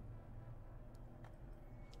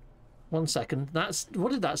 1 second. That's...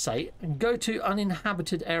 What did that say? Go to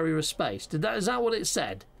uninhabited area of space. Is that what it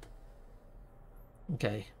said?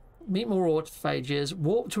 Okay. Meet more autophages.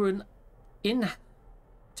 Warp to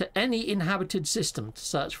any inhabited system to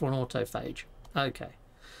search for an autophage. Okay.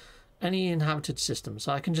 Any inhabited system.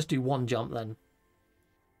 So I can just do one jump then.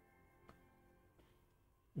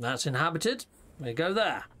 That's inhabited. We go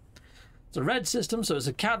there. It's a red system, so it's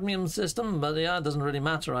a cadmium system, but yeah, it doesn't really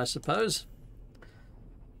matter, I suppose.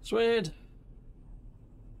 Sweet.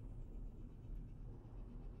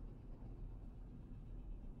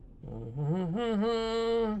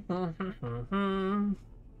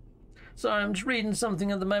 Sorry, I'm just reading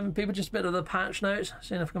something at the moment, people. Just a bit of the patch notes,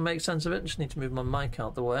 seeing if I can make sense of it. Just need to move my mic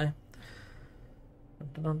out the way.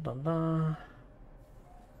 Dun, dun, dun.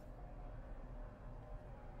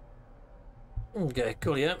 Okay,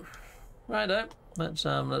 cool, yeah. Righto. Let's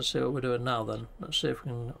see what we're doing now then. Let's see if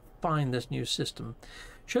we can find this new system.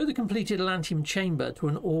 Show the completed Atlantium chamber to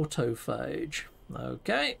an autophage.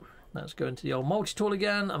 Okay. Let's go into the old multi-tool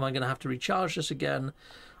again. Am I going to have to recharge this again?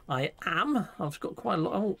 I am. I've got quite a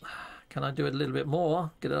lot. Oh, can I do it a little bit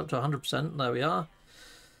more? Get it up to 100%. There we are.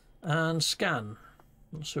 And scan.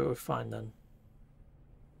 Let's see what we find then.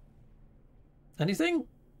 Anything?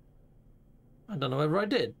 I don't know whether I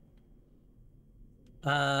did.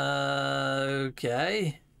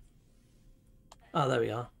 Okay. Oh, there we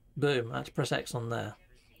are. Boom. I had to press X on there.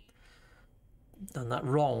 Done that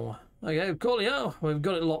wrong. Okay, coolio. We've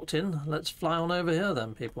got it locked in. Let's fly on over here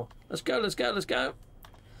then, people. Let's go, let's go, let's go.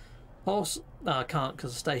 Pulse. No, I can't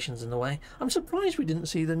because the station's in the way. I'm surprised we didn't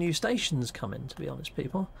see the new stations come in, to be honest,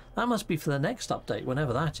 people. That must be for the next update,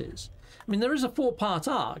 whenever that is. I mean, there is a 4-part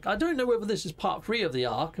arc. I don't know whether this is part 3 of the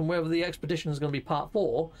arc and whether the expedition is going to be part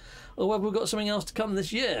 4, or whether we've got something else to come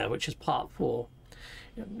this year, which is part 4.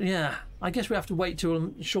 Yeah, I guess we have to wait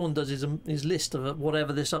till Sean does his list of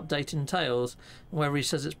whatever this update entails, whether he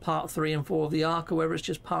says it's part 3 and 4 of the arc, or whether it's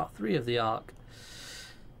just part 3 of the arc.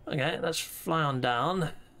 Okay, let's fly on down.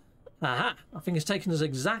 Aha! I think it's taken us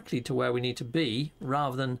exactly to where we need to be,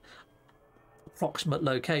 rather than approximate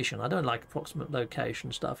location. I don't like approximate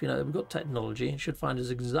location stuff. You know, we've got technology. It should find us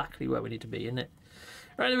exactly where we need to be, isn't it?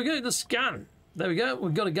 Right, there we go. The scan. There we go.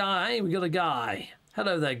 We've got a guy. We've got a guy.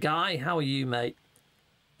 Hello there, guy. How are you, mate?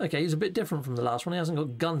 Okay, he's a bit different from the last one. He hasn't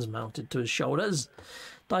got guns mounted to his shoulders.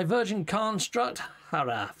 Divergent construct.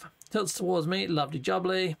 Haraf. Tilts towards me. Lovely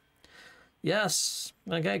jubbly. Yes.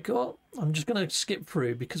 Okay, cool. I'm just going to skip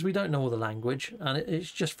through because we don't know all the language and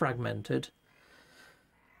it's just fragmented.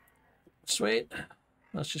 Sweet.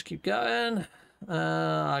 Let's just keep going.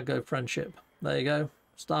 I go friendship. There you go.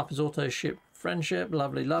 Staff is auto ship friendship.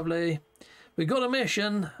 Lovely, lovely. We got a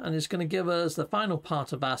mission and it's going to give us the final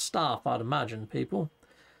part of our staff, I'd imagine, people.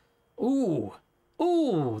 Ooh.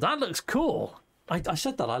 Ooh, that looks cool. I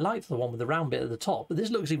said that I liked the one with the round bit at the top, but this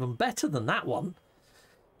looks even better than that one.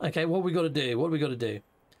 Okay, what we got to do? What do we got to do?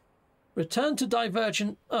 Return to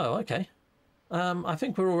Divergent... Oh, okay. I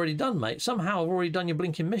think we're already done, mate. Somehow I've already done your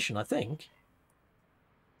blinking mission, I think.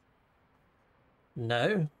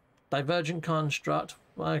 No. Divergent construct.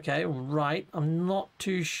 Okay, right. I'm not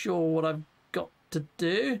too sure what I've got to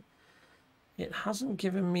do. It hasn't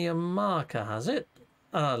given me a marker, has it?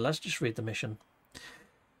 Let's just read the mission.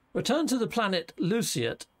 Return to the planet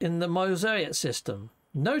Luciat in the Mosaic system.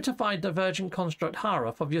 Notify Divergent Construct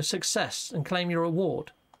Haraf of your success and claim your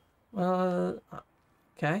reward.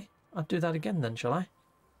 Okay. I'll do that again then, shall I?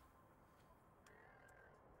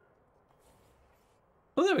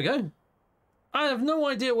 Oh, there we go. I have no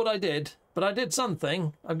idea what I did, but I did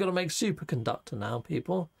something. I've got to make superconductor now,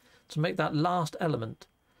 people, to make that last element.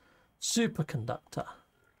 Superconductor.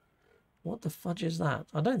 What the fudge is that?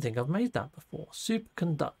 I don't think I've made that before.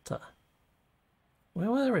 Superconductor.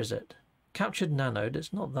 Where is it? Captured nanode.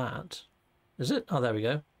 It's not that. Is it? Oh, there we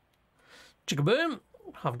go. Chickaboom.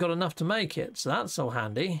 I've got enough to make it, so that's so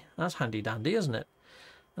handy. That's handy dandy, isn't it?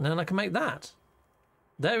 And then I can make that.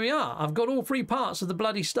 There we are. I've got all 3 parts of the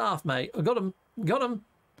bloody staff, mate. I got them. Got them.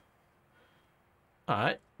 All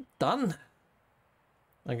right. Done.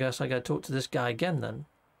 I guess I go talk to this guy again then.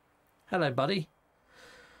 Hello, buddy.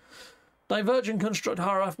 Divergent Construct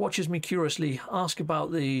Haraf watches me curiously. Ask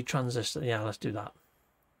about the transistor. Yeah, let's do that.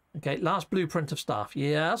 Okay, last blueprint of staff.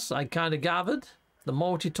 Yes, I kind of gathered. The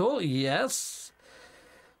multi-tool. Yes.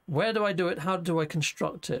 Where do I do it? How do I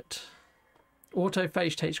construct it?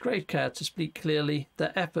 Autophage takes great care to speak clearly.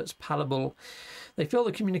 Their efforts palatable. They fill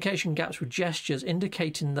the communication gaps with gestures,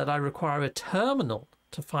 indicating that I require a terminal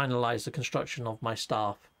to finalize the construction of my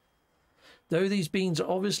staff. Though these beings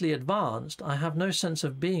are obviously advanced, I have no sense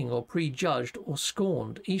of being or prejudged or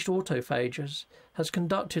scorned. Each autophage has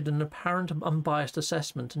conducted an apparent unbiased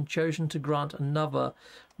assessment and chosen to grant another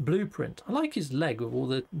blueprint. I like his leg with all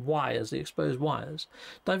the wires, the exposed wires.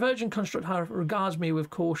 Divergent Construct regards me with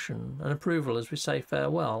caution and approval as we say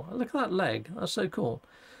farewell. Look at that leg. That's so cool.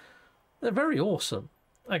 They're very awesome.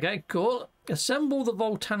 Okay, cool. Assemble the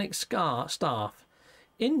volcanic staff.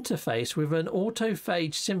 Interface with an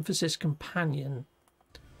autophage synthesis companion.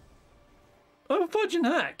 Oh, fudge and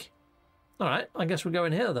hack. All right, I guess we're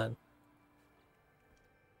going here then.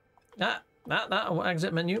 That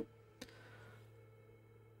exit menu.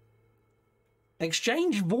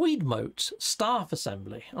 Exchange void motes. Staff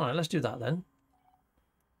assembly. All right, let's do that then.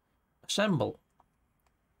 Assemble.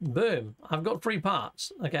 Boom. I've got 3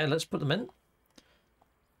 parts. Okay, let's put them in.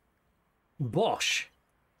 Bosh.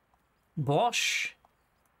 Bosh.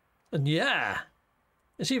 And yeah,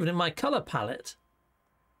 it's even in my colour palette.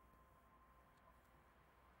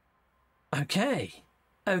 Okay.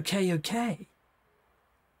 Okay.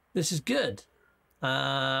 This is good.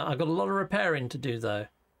 I've got a lot of repairing to do though.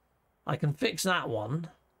 I can fix that one.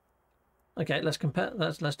 Okay, let's compare.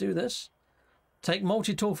 Let's do this. Take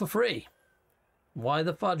multi-tool for free. Why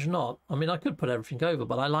the fudge not? I mean, I could put everything over,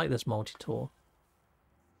 but I like this multi-tool.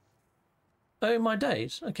 Oh my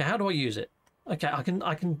days. Okay, how do I use it? Okay, I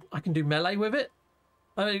can do melee with it.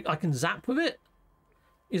 I can zap with it.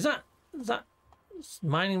 Is that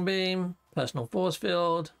mining beam, personal force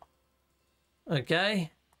field?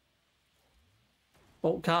 Okay.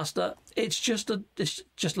 Bolt caster. It's just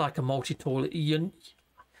like a multi-tool. You're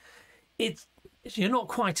not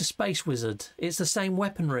quite a space wizard. It's the same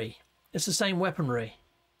weaponry. It's the same weaponry.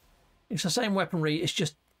 It's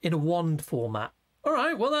just in a wand format. All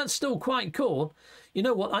right. Well, that's still quite cool. You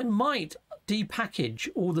know what? I might depackage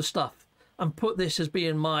all the stuff and put this as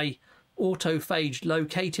being my autophage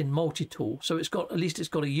locating multi-tool, so it's got, at least it's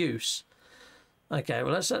got a use. Okay,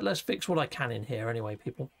 well let's fix what I can in here anyway,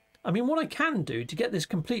 people. I mean, what I can do to get this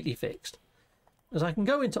completely fixed is I can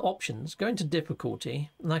go into options, go into difficulty,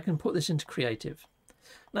 and I can put this into creative.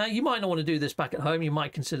 Now, you might not want to do this back at home. You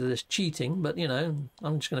might consider this cheating, but, you know,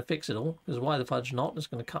 I'm just going to fix it all, because why the fudge not? It's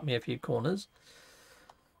going to cut me a few corners.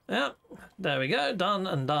 Yeah, there we go. Done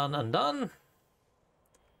and done and done.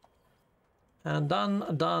 And done,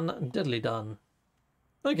 diddly done.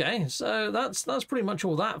 Okay, so that's pretty much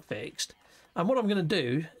all that fixed. And what I'm going to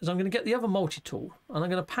do is I'm going to get the other multi-tool, and I'm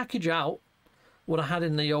going to package out what I had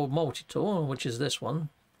in the old multi-tool, which is this one.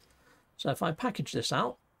 So if I package this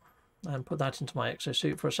out and put that into my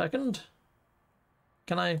exosuit for a second,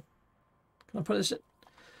 can I put this in?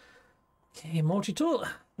 Okay, multi-tool.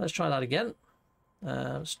 Let's try that again.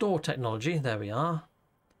 Store technology. There we are.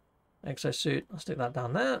 Exosuit. I'll stick that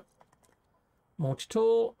down there.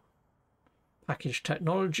 Multi-tool. Package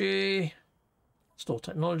technology. Store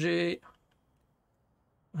technology.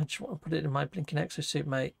 I just want to put it in my blinking exosuit,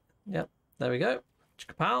 mate. Yep, there we go.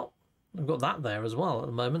 Chickapow. I've got that there as well at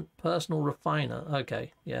the moment. Personal refiner.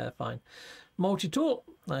 Okay, yeah, fine. Multi-tool.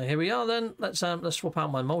 Here we are then. Let's swap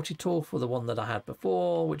out my multi-tool for the one that I had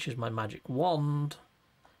before, which is my magic wand.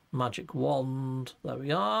 Magic wand. There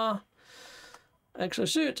we are.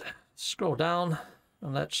 Exosuit. Scroll down.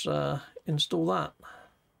 And let's install that.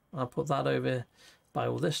 I'll put that over by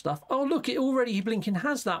all this stuff. Oh, look, it already blinking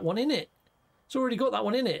has that one in it. It's already got that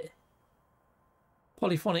one in it.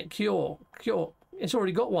 Polyphonic cure. It's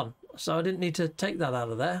already got one. So I didn't need to take that out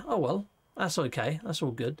of there. Oh, well, that's okay. That's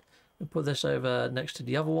all good. We'll put this over next to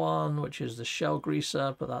the other one, which is the shell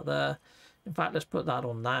greaser. Put that there. In fact, let's put that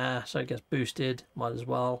on there so it gets boosted. Might as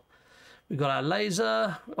well. We've got our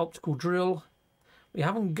laser, optical drill. We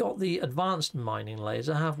haven't got the advanced mining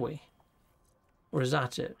laser, have we? Or is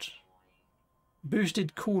that it?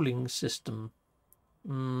 Boosted cooling system.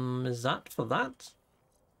 Is that for that?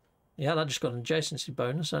 Yeah, that just got an adjacency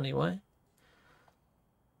bonus anyway.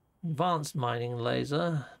 Advanced mining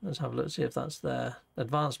laser. Let's have a look, see if that's there.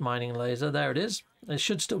 Advanced mining laser. There it is. It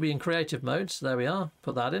should still be in creative mode. So there we are.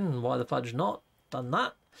 Put that in. Why the fudge not? Done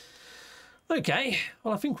that. Okay.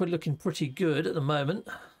 Well, I think we're looking pretty good at the moment.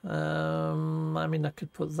 I mean, I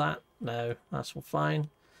could put that. No, that's all fine.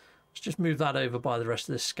 Let's just move that over by the rest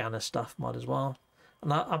of this scanner stuff. Might as well.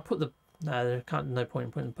 And I'll put the... No, no point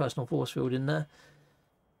in putting the personal force field in there.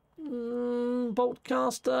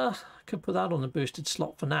 Boltcaster. Could put that on the boosted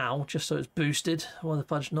slot for now, just so it's boosted. Why the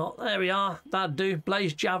fudge not? There we are. That'd do.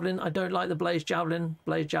 Blaze Javelin. I don't like the Blaze Javelin.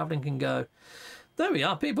 Blaze Javelin can go. There we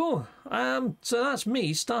are, people. So that's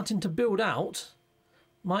me starting to build out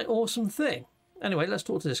my awesome thing. Anyway, let's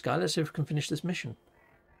talk to this guy. Let's see if we can finish this mission.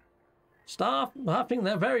 Staff, I think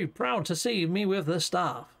they're very proud to see me with the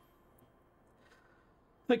staff.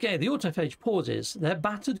 Okay, the autophage pauses. Their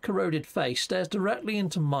battered, corroded face stares directly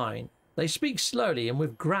into mine. They speak slowly and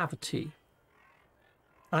with gravity.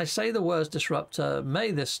 I say the words disruptor.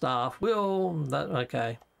 May this staff will... That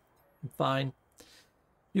okay. Fine.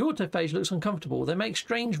 The autophage looks uncomfortable. They make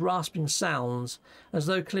strange rasping sounds as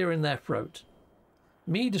though clearing their throat.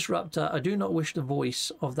 Me, disruptor, I do not wish the voice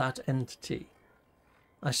of that entity.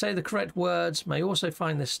 I say the correct words. May also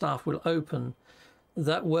find this staff will open...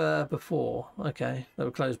 That were before. Okay, they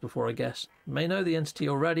were closed before, I guess. May know the entity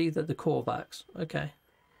already, that the Korvax. Okay.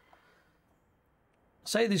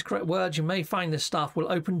 Say these correct words, you may find this stuff will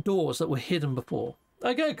open doors that were hidden before.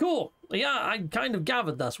 Okay, cool. Yeah, I kind of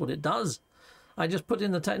gathered that's what it does. I just put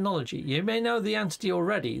in the technology. You may know the entity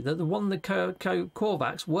already, that the one the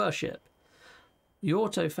Korvax worship. The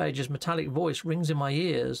autophage's metallic voice rings in my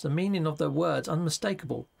ears, the meaning of their words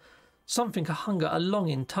unmistakable. Something, a hunger, a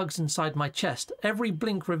longing tugs inside my chest. Every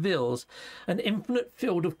blink reveals an infinite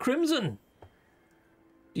field of crimson.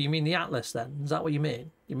 Do you mean the Atlas then? Is that what you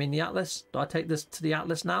mean? You mean the Atlas? Do I take this to the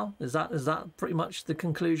Atlas now? Is that pretty much the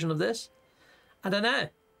conclusion of this? I don't know.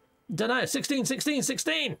 Don't know. 16, 16,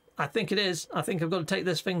 16. I think it is. I think I've got to take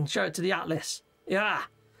this thing and show it to the Atlas. Yeah.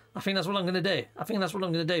 I think that's what I'm going to do. I think that's what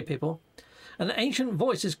I'm going to do, people. An ancient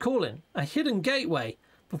voice is calling. A hidden gateway.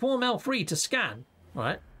 Perform L3 to scan. All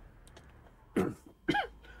right.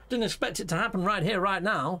 Didn't expect it to happen right here, right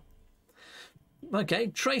now. Okay,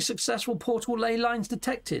 trace successful portal ley lines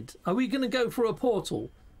detected. Are we going to go for a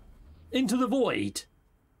portal? Into the void?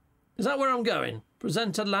 Is that where I'm going?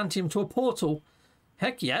 Present Atlantium to a portal?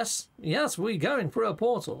 Heck yes. Yes, we're going for a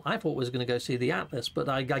portal. I thought we was going to go see the Atlas, but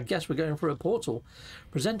I guess we're going for a portal.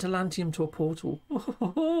 Present Atlantium to a portal.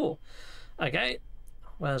 Okay,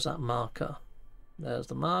 where's that marker? There's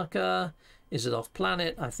the marker. Is it off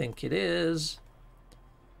planet? I think it is.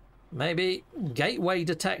 Maybe. Gateway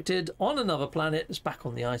detected on another planet. It's back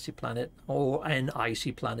on the icy planet. Or an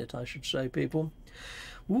icy planet, I should say, people.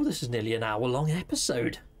 Ooh, this is nearly an hour-long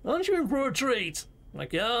episode. Aren't you in for a treat?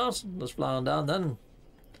 Like, yes. Let's fly on down then.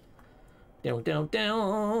 Down, down,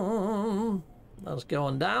 down. Let's go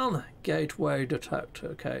on down. Gateway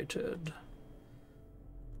detected.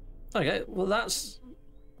 Okay, well that's...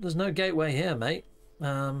 There's no gateway here, mate.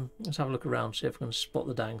 Let's have a look around, see if we can spot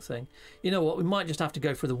the dang thing. You know what? We might just have to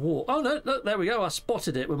go through the wall. Oh, no, look, there we go. I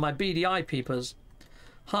spotted it with my beady eye peepers.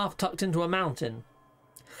 Half tucked into a mountain.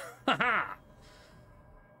 Ha ha!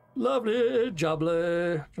 Lovely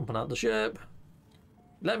jubbly. Jumping out the ship.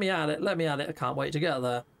 Let me at it, let me at it. I can't wait to get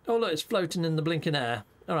there. Oh, look, it's floating in the blinking air.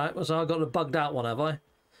 All right, well, so I've got a bugged out one, have I?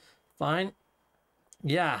 Fine.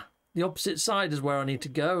 Yeah, the opposite side is where I need to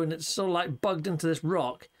go, and it's sort of like bugged into this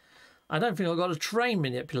rock. I don't think I've got a train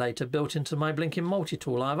manipulator built into my blinking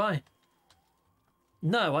multi-tool, have I?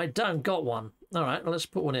 No, I don't got one. All right, well, let's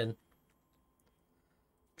put one in.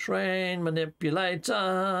 Train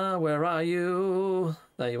manipulator, where are you?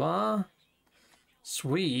 There you are.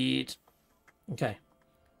 Sweet. Okay.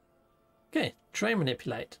 Okay, train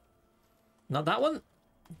manipulate. Not that one.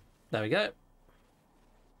 There we go.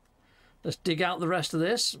 Let's dig out the rest of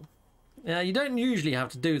this. Yeah, you don't usually have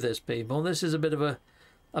to do this, people. This is a bit of a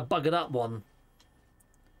buggered up one.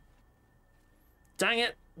 Dang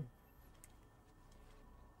it.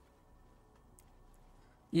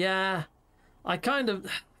 Yeah, I kind of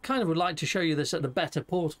would like to show you this at a better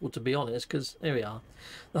portal, to be honest, because here we are.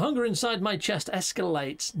 The hunger inside my chest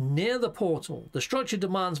escalates near the portal. The structure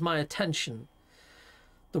demands my attention.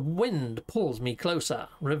 The wind pulls me closer.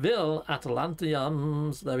 Reveal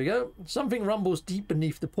Atlanteans. There we go. Something rumbles deep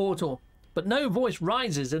beneath the portal, but no voice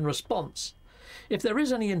rises in response. If there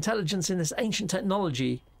is any intelligence in this ancient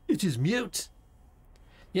technology, it is mute.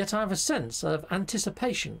 Yet I have a sense of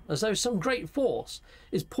anticipation, as though some great force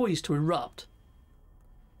is poised to erupt.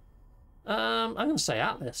 I'm going to say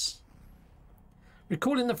Atlas.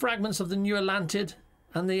 Recalling the fragments of the new Atlantid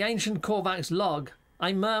and the ancient Korvax log,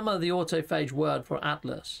 I murmur the autophage word for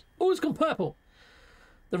Atlas. Oh, it's gone purple.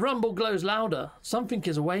 The rumble glows louder. Something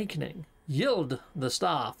is awakening. Yield the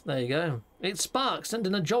staff. There you go. It sparks,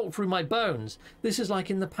 sending a jolt through my bones. This is like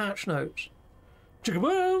in the patch notes.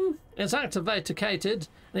 Chickaboom! It's activated,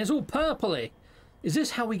 and it's all purpley. Is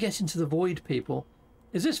this how we get into the void, people?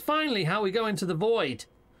 Is this finally how we go into the void?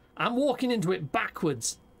 I'm walking into it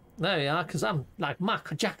backwards. There we are, because I'm like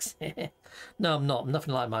Michael Jackson. No, I'm not. I'm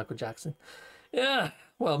nothing like Michael Jackson. Yeah,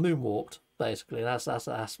 well, moonwalked, basically. That's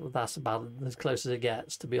about as close as it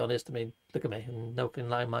gets, to be honest. I mean, look at me. I'm nothing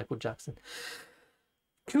like Michael Jackson.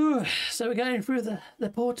 Cool. So we're going through the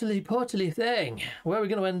portally thing. Where are we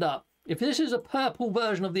going to end up? If this is a purple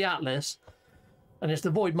version of the Atlas, and it's the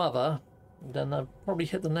Void Mother, then I've probably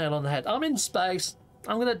hit the nail on the head. I'm in space.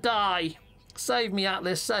 I'm going to die. Save me,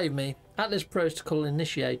 Atlas. Save me. Atlas protocol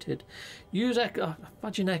initiated. Use fudging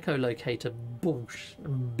echolocator. Bullshit.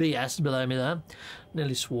 BS below me there.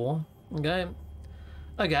 Nearly swore. Okay.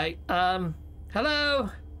 Okay. Hello.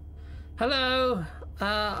 Hello.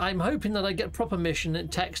 I'm hoping that I get proper mission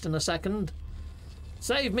text in a second.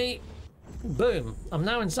 Save me. Boom. I'm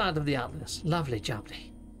now inside of the Atlas. Lovely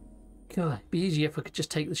jubbly. God, it'd be easier if I could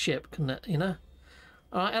just take the ship, couldn't it? You know?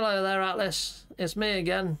 Alright, hello there, Atlas. It's me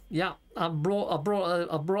again. Yeah, I brought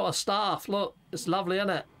a staff. Look, it's lovely, isn't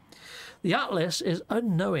it? The Atlas is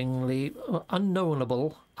unknowable,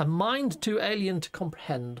 a mind too alien to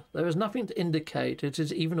comprehend. There is nothing to indicate it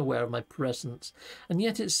is even aware of my presence, and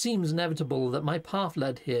yet it seems inevitable that my path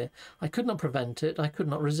led here. I could not prevent it. I could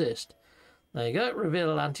not resist. There you go.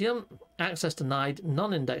 Reveal Atlanteum. Access denied.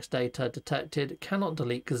 Non-indexed data detected. Cannot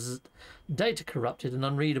delete because data corrupted and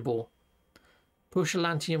unreadable. Push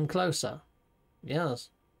Atlanteum closer. Yes.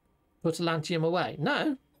 Put Atlanteum away.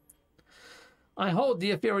 No. I hold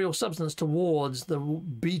the ethereal substance towards the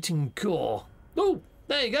beating core. Oh,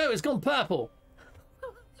 there you go. It's gone purple.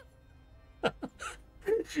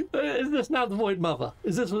 Is this now the Void Mother?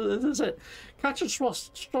 Is this it?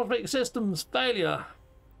 Catastrophic systems failure.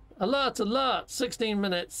 Alert, alert. 16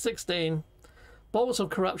 minutes. 16. Bolts of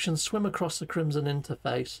corruption swim across the crimson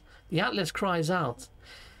interface. The Atlas cries out.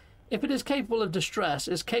 If it is capable of distress,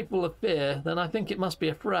 is capable of fear, then I think it must be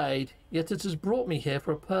afraid. Yet it has brought me here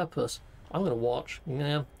for a purpose. I'm going to watch.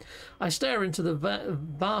 Yeah. I stare into the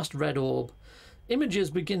vast red orb. Images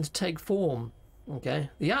begin to take form. Okay.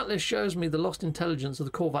 The Atlas shows me the lost intelligence of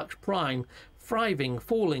the Korvax Prime, thriving,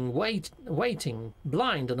 falling, waiting,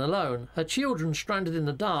 blind and alone. Her children stranded in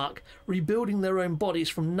the dark, rebuilding their own bodies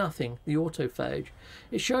from nothing, the autophage.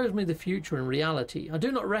 It shows me the future in reality. I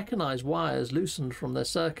do not recognize wires loosened from their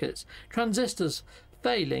circuits, transistors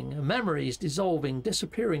failing, memories dissolving,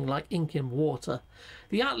 disappearing like ink in water.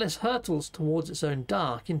 The Atlas hurtles towards its own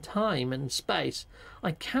dark, in time and space.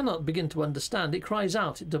 I cannot begin to understand. It cries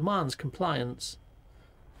out. It demands compliance.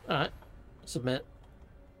 Alright, submit.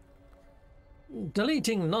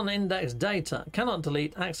 Deleting non-indexed data. Cannot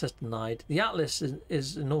delete. Access denied. The Atlas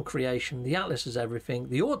is in all creation. The Atlas is everything.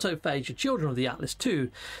 The autophage are children of the Atlas too.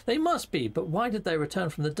 They must be, but why did they return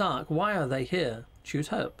from the dark? Why are they here? Choose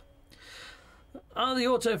hope. Are the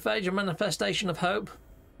autophage a manifestation of hope?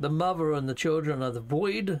 The mother and the children of the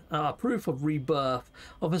void are proof of rebirth,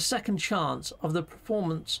 of a second chance, of the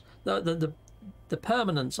performance, the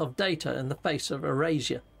permanence of data in the face of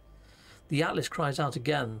erasure. The Atlas cries out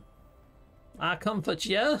again. I comfort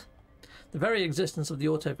you. The very existence of the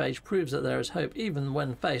autophage proves that there is hope, even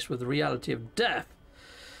when faced with the reality of death.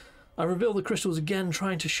 I reveal the crystals again,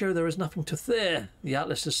 trying to show there is nothing to fear. The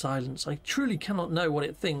Atlas is silence. I truly cannot know what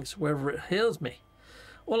it thinks, wherever it hears me.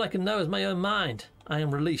 All I can know is my own mind. I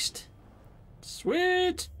am released.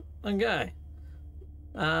 Sweet! Okay.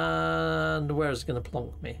 And where is it going to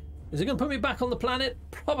plonk me? Is it going to put me back on the planet?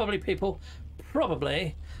 Probably, people.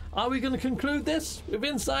 Probably. Are we going to conclude this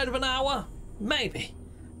within inside of an hour? Maybe.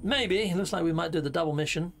 Maybe. It looks like we might do the double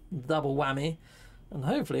mission. Double whammy. And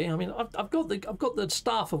hopefully, I mean, I've got the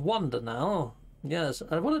Staff of Wonder now. Yes.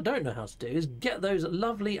 And what I don't know how to do is get those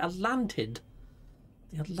lovely Atlantid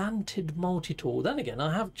The Atlantid multi-tool. Then again,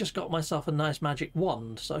 I have just got myself a nice magic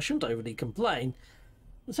wand, so I shouldn't overly complain.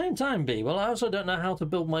 At the same time, well, I also don't know how to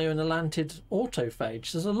build my own Atlantid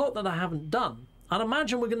autophage. There's a lot that I haven't done. I'd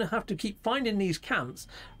imagine we're going to have to keep finding these camps,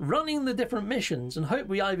 running the different missions, and hope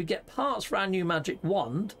we either get parts for our new magic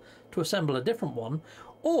wand to assemble a different one,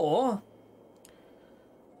 or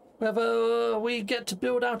whether we get to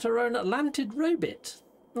build out our own Atlantid robot.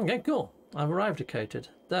 Okay, cool. I've arrived at Coated.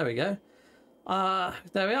 There we go.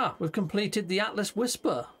 There we are. We've completed the Atlas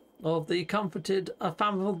Whisper of the Comforted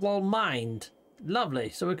Fathomable Mind. Lovely.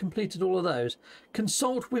 So we've completed all of those.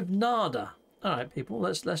 Consult with Nada. All right, people.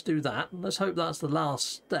 Let's do that. Let's hope that's the last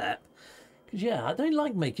step. Because yeah, I don't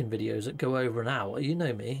like making videos that go over an hour. You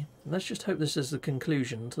know me. Let's just hope this is the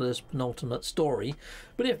conclusion to this penultimate story.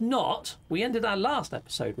 But if not, we ended our last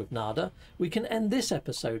episode with Nada. We can end this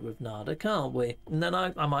episode with Nada, can't we? And then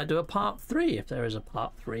I might do a part 3 if there is a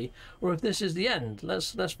part 3, or if this is the end.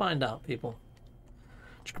 Let's find out, people.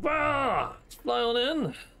 Let's fly on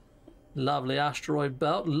in. Lovely asteroid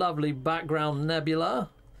belt, lovely background nebula.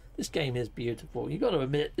 This game is beautiful. You've got to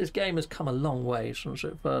admit, this game has come a long way since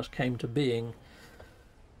it first came to being.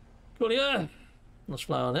 Cool, yeah. Let's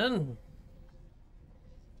fly on in.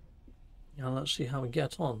 Now let's see how we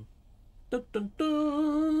get on. Dun, dun,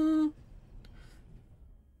 dun.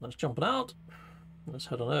 Let's jump it out. Let's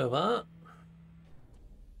head on over.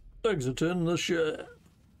 Exiting the ship.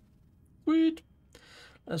 Sweet.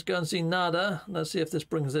 Let's go and see Nada. Let's see if this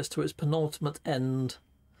brings this to its penultimate end.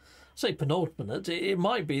 Say penultimate, it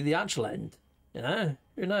might be the actual end, you know,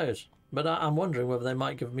 who knows. But I'm wondering whether they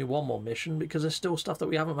might give me one more mission, because there's still stuff that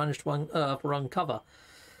we haven't managed to unearth or uncover.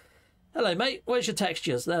 Hello mate, where's your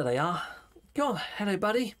textures? There they are. Go on, hello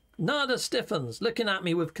buddy. Nada stiffens, looking at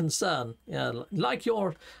me with concern. Yeah, like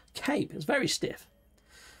your cape, it's very stiff.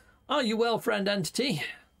 Are you well, friend entity?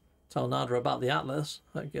 Tell Nada about the Atlas,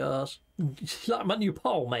 I guess. Like my new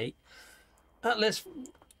pole, mate. Atlas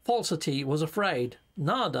Falsity was afraid.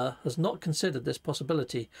 Nada has not considered this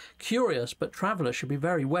possibility. Curious, but traveller should be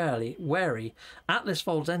very wary. Atlas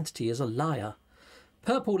Fold's entity is a liar.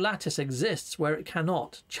 Purple lattice exists where it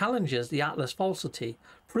cannot. Challenges the Atlas Falsity.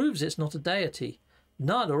 Proves it's not a deity.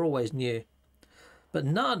 Nada always knew. But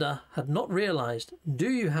Nada had not realised. Do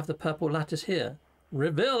you have the purple lattice here?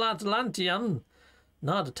 Reveal Atlantean!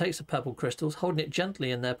 Nada takes the purple crystals, holding it gently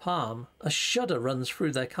in their palm. A shudder runs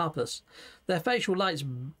through their carpus, their facial lights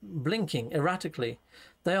blinking erratically.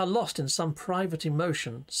 They are lost in some private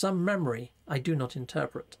emotion, some memory I do not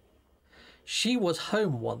interpret. She was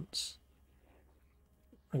home once.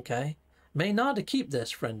 Okay. May Nada keep this,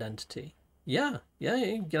 friend entity? Yeah,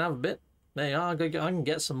 you can have a bit. There you are, I can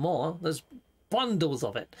get some more. There's bundles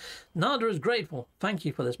of it. Nada is grateful. Thank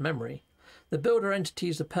you for this memory. The builder entity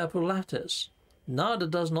is the purple lattice. Nada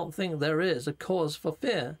does not think there is a cause for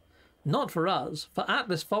fear. Not for us. For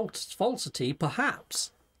Atlas Falsity,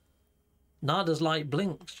 perhaps. Nada's light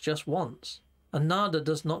blinks just once. And Nada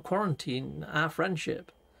does not quarantine our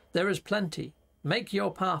friendship. There is plenty. Make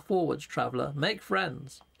your path forwards, traveller. Make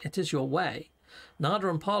friends. It is your way. Nada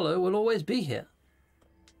and Paulo will always be here.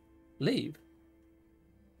 Leave.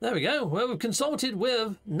 There we go. Well, we've consulted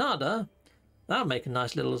with Nada. That'll make a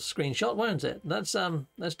nice little screenshot, won't it? Let's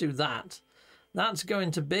do that. That's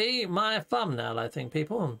going to be my thumbnail, I think,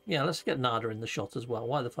 people. Yeah, let's get Nada in the shot as well.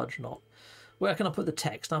 Why the fudge not? Where can I put the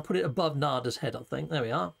text? I'll put it above Nada's head, I think. There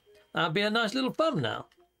we are. That'd be a nice little thumbnail.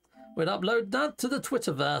 We'll upload that to the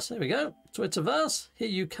Twitterverse. There we go. Twitterverse, here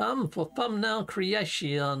you come for thumbnail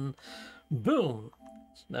creation. Boom.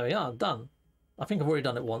 There we are, done. I think I've already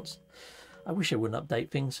done it once. I wish I wouldn't update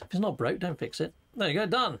things. If it's not broke, don't fix it. There you go,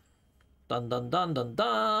 done. Done, done, done, done,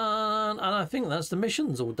 done. And I think that's the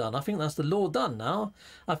missions all done. I think that's the lore done now.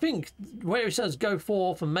 I think where it says go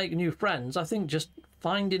forth and make new friends, I think just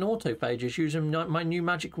finding autophages using my new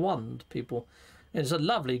magic wand, people. It's a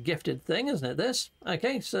lovely gifted thing, isn't it, this?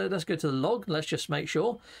 Okay, so let's go to the log. Let's just make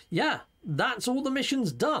sure. Yeah, that's all the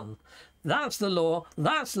missions done. That's the lore.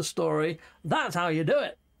 That's the story. That's how you do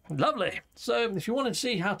it. Lovely. So if you want to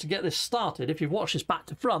see how to get this started, if you've watched this back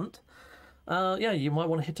to front, yeah, you might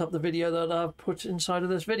want to hit up the video that I've put inside of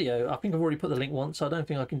this video. I think I've already put the link once, so I don't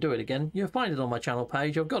think I can do it again. You'll find it on my channel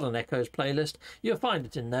page. I've got an Echoes playlist. You'll find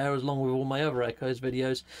it in there along with all my other Echoes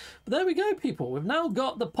videos. But there we go, people. We've now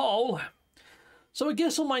got the poll. So I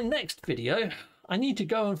guess on my next video, I need to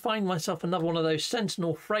go and find myself another one of those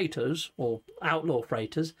Sentinel freighters, or outlaw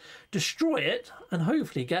freighters, destroy it, and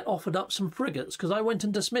hopefully get offered up some frigates, because I went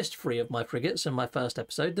and dismissed 3 of my frigates in my first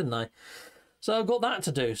episode, didn't I? So I've got that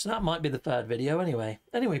to do, so that might be the 3rd video anyway.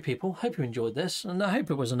 Anyway, people, hope you enjoyed this, and I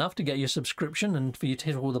hope it was enough to get your subscription and for you to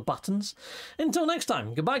hit all the buttons. Until next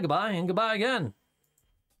time, goodbye, and goodbye again.